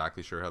not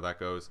exactly sure how that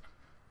goes.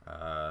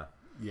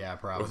 Yeah,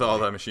 probably. With all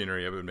that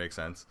machinery, it would make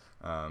sense.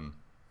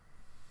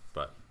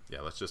 But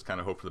yeah, let's just kind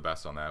of hope for the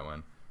best on that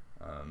one.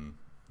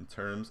 In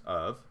terms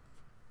of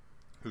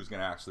who's going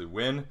to actually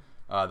win,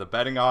 the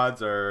betting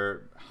odds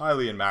are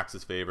highly in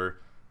Max's favor.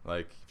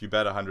 Like if you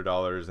bet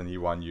 $100 and he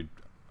won, you'd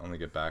only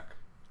get back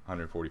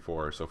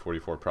 144, so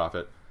 44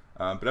 profit.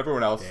 But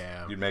everyone else,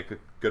 you'd make a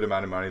good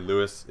amount of money.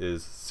 Lewis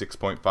is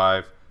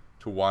 6.5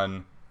 to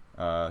 1.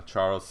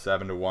 Charles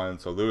 7 to 1.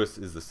 So Lewis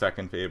is the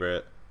second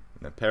favorite.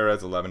 And then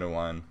Perez 11 to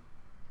 1.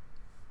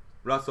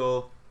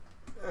 Russell,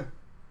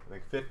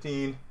 like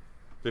 15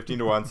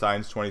 to 1.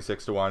 Sainz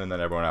 26 to 1. And then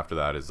everyone after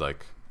that is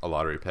like a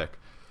lottery pick.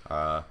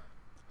 So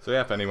yeah,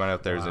 if anyone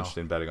out there is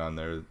interested in betting on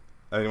there,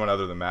 anyone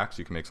other than Max,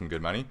 you can make some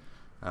good money.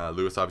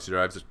 Lewis obviously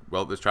drives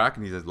well at this track,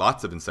 and he has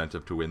lots of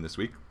incentive to win this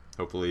week.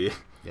 Hopefully,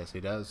 yes, he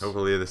does.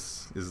 Hopefully,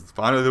 this is the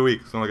final of the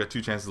week. So only got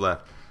 2 chances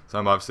left. So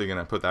I'm obviously going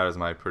to put that as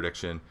my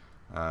prediction.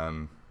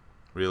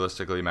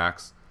 Realistically,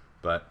 Max,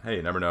 but hey,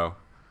 you never know.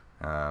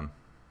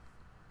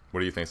 What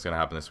do you think is going to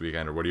happen this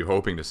weekend, or what are you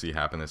hoping to see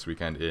happen this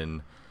weekend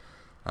in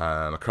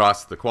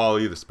across the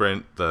quali, the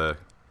sprint, the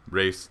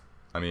race?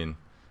 I mean,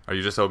 are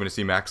you just hoping to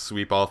see Max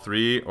sweep all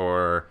 3,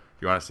 or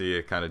do you want to see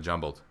it kind of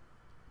jumbled?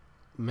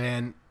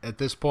 Man, at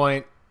this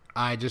point,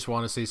 I just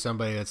want to see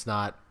somebody that's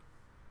not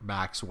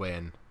Max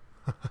win.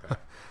 Okay.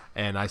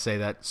 And I say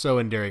that so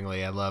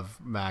endearingly. I love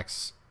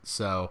Max,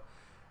 so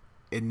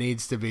it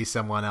needs to be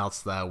someone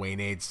else, though. We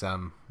need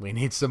some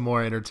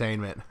more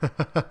entertainment.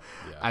 Yeah.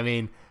 I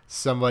mean,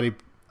 somebody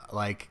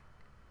like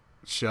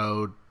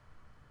showed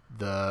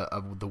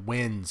the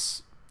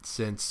wins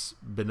since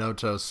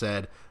Binotto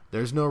said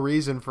there's no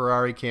reason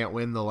Ferrari can't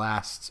win the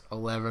last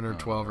 11 or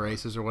 12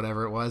 races or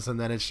whatever it was, and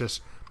then it's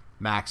just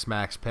Max,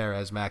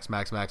 Perez, Max.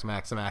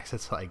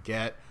 It's like,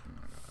 get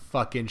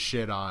fucking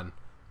shit on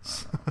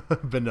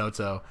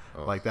Binotto.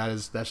 Oh. Like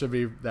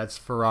that's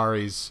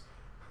Ferrari's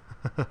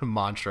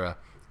mantra.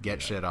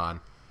 Get shit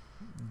on.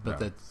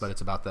 But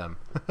it's about them.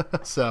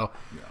 So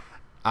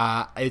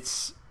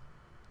it's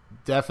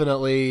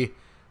definitely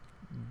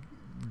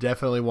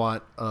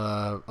want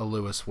a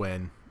Lewis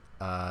win.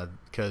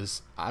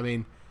 Because I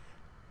mean,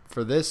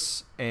 for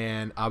this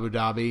and Abu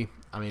Dhabi,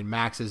 I mean,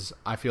 Max is,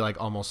 I feel like,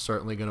 almost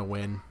certainly going to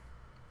win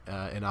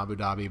in Abu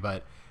Dhabi,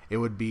 but it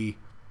would be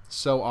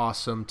so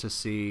awesome to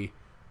see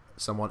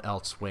someone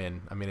else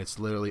win. I mean, it's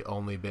literally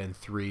only been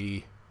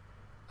 3.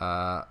 Did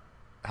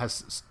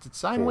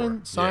Sainz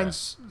win?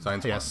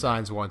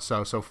 Sainz won.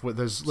 So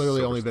there's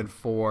literally only been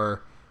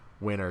 4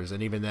 winners,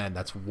 and even then,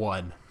 that's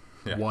 1.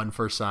 Yeah. 1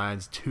 for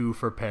Sainz, 2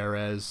 for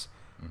Perez,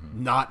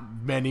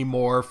 not many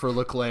more for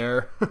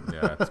Leclerc.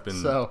 Yeah, it's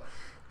been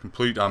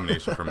complete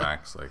domination for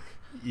Max. Like,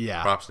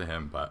 props to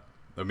him, but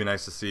it would be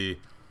nice to see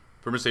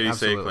for Mercedes'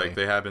 sake. Like,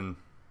 they have been,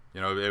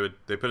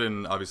 they put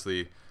in,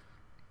 obviously,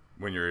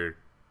 when you're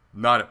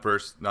not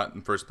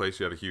in first place,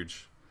 you have a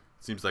huge,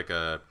 seems like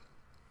a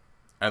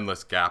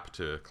endless gap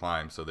to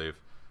climb. So they've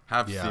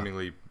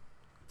seemingly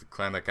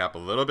climb that gap a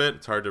little bit.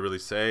 It's hard to really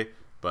say,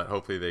 but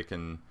hopefully they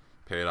can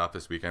pay it off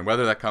this weekend.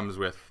 Whether that comes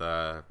with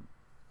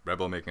Red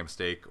Bull making a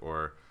mistake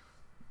or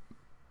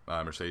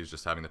Mercedes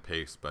just having the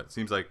pace, but it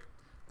seems like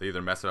they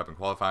either mess it up in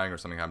qualifying or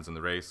something happens in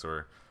the race,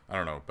 or I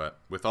don't know. But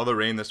with all the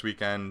rain this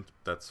weekend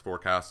that's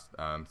forecast,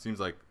 it seems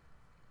like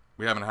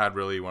we haven't had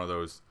really one of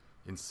those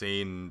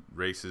insane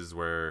races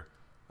where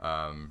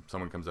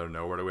someone comes out of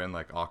nowhere to win,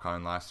 like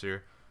Ocon last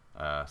year.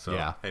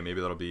 Hey,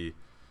 maybe that'll be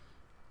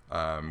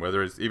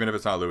whether it's even if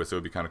it's not Lewis, it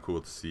would be kind of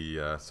cool to see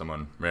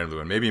someone randomly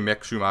win. Maybe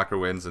Mick Schumacher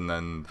wins and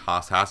then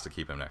Haas has to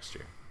keep him next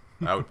year.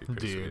 That would be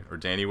pretty sweet. Or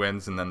Danny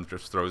wins and then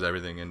just throws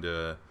everything into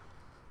a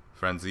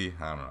frenzy.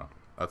 I don't know.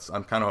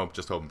 I'm kind of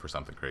just hoping for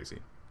something crazy.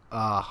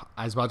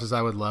 As much as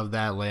I would love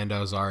that,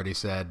 Lando's already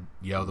said,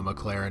 "Yo, the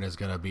McLaren is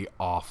gonna be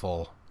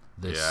awful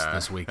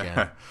this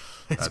weekend.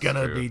 It's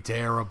gonna be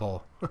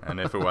terrible." And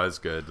if it was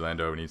good,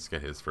 Lando needs to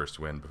get his first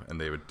win, and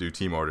they would do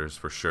team orders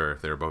for sure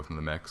if they were both in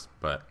the mix.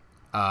 But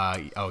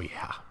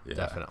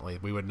definitely,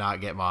 we would not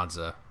get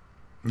Monza.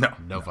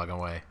 No fucking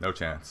way. No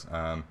chance.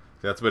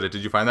 That's about it.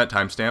 Did you find that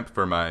timestamp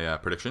for my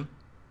prediction?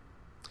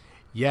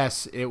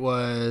 Yes, it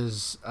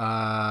was.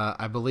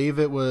 I believe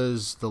it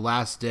was the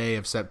last day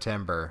of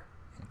September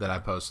that I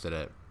posted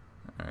it.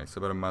 All right, so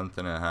about a month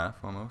and a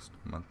half, almost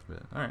a month.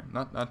 All right,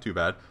 not too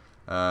bad.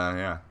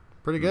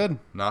 Pretty good.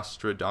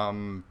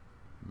 Nostradamus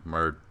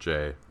Merge.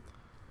 That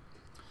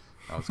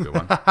was a good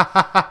one.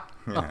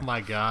 Oh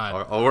my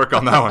god! I'll work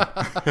on that one.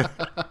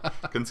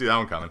 Couldn't see that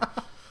one coming.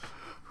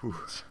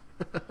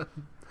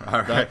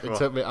 All right. It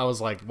took me. I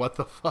was like, "What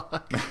the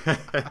fuck?"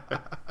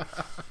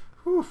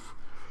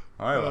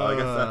 All right, well, I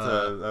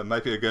guess that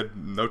might be a good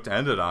note to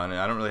end it on.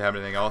 I don't really have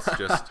anything else.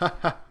 Just,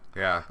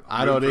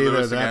 I don't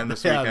either.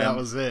 That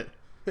was it.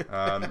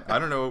 I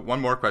don't know. One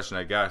more question,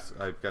 I guess.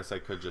 I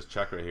could just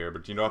check right here.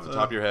 But do you know off the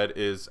top of your head,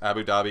 is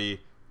Abu Dhabi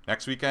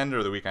next weekend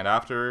or the weekend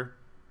after?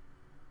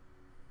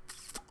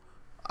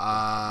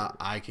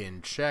 I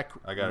can check.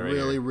 I got it right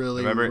really, here.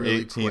 really, November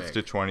really 18th quick.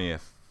 to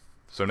 20th.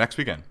 So next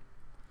weekend.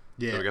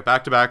 Yeah. So we got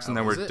back-to-backs, and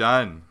then we're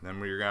done. Then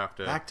we're going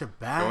to have to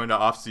go into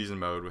off-season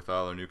mode with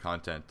all our new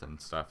content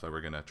and stuff that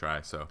we're going to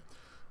try. So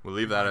we'll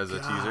leave that as a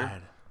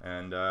teaser.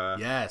 And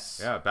yes.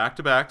 Yeah,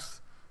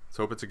 back-to-backs. Let's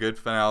hope it's a good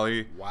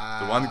finale.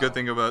 Wow. The one good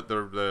thing about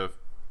the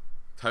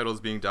titles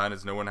being done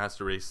is no one has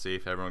to race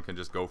safe. Everyone can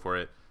just go for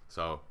it.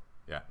 So,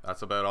 yeah,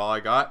 that's about all I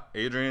got.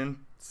 Adrian,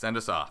 send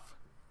us off.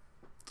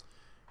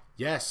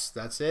 Yes,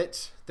 that's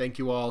it. Thank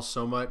you all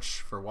so much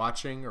for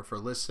watching or for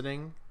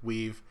listening.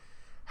 We've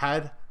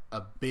had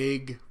a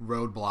big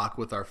roadblock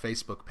with our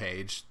Facebook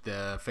page.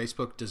 The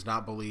Facebook does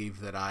not believe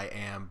that I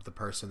am the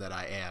person that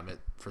I am. It,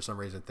 for some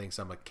reason, thinks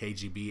I'm a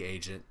KGB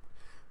agent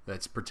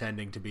that's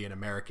pretending to be an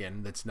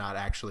American. That's not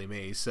actually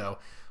me. So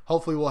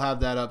hopefully we'll have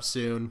that up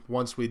soon.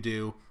 Once we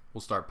do,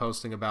 we'll start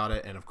posting about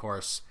it. And of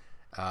course,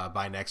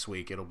 by next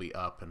week, it'll be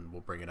up and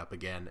we'll bring it up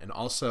again. And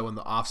also in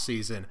the off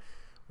season,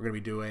 we're going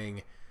to be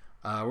doing,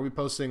 we'll be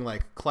posting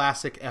like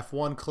classic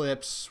F1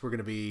 clips. We're going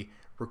to be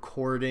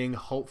recording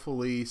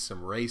hopefully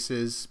some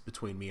races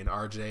between me and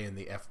RJ in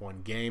the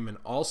F1 game. And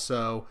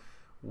also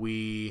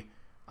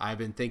I've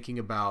been thinking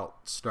about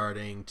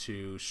starting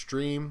to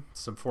stream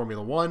some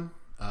Formula One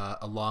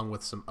along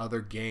with some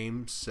other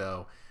games.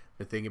 So I've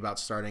been thinking about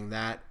starting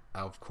that.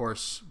 Of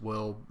course,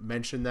 we'll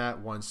mention that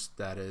once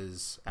that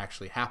is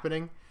actually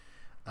happening.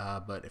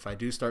 But if I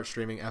do start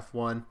streaming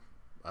F1,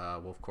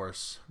 we'll of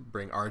course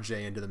bring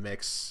RJ into the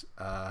mix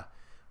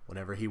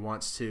whenever he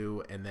wants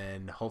to, and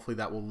then hopefully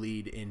that will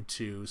lead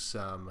into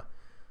some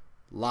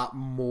lot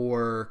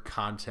more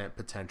content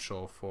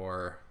potential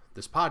for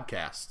this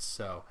podcast.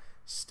 So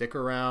stick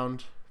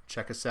around,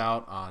 check us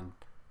out on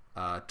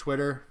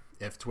Twitter,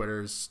 if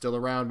Twitter's still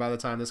around by the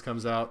time this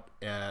comes out,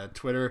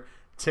 Twitter,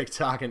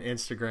 TikTok, and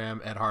Instagram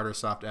at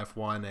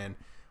HarderSoftF1, and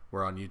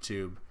we're on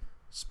YouTube,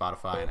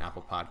 Spotify, and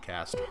Apple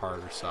Podcast,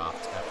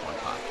 HarderSoft F1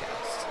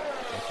 Podcast.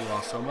 Thank you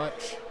all so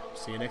much.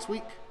 See you next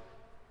week.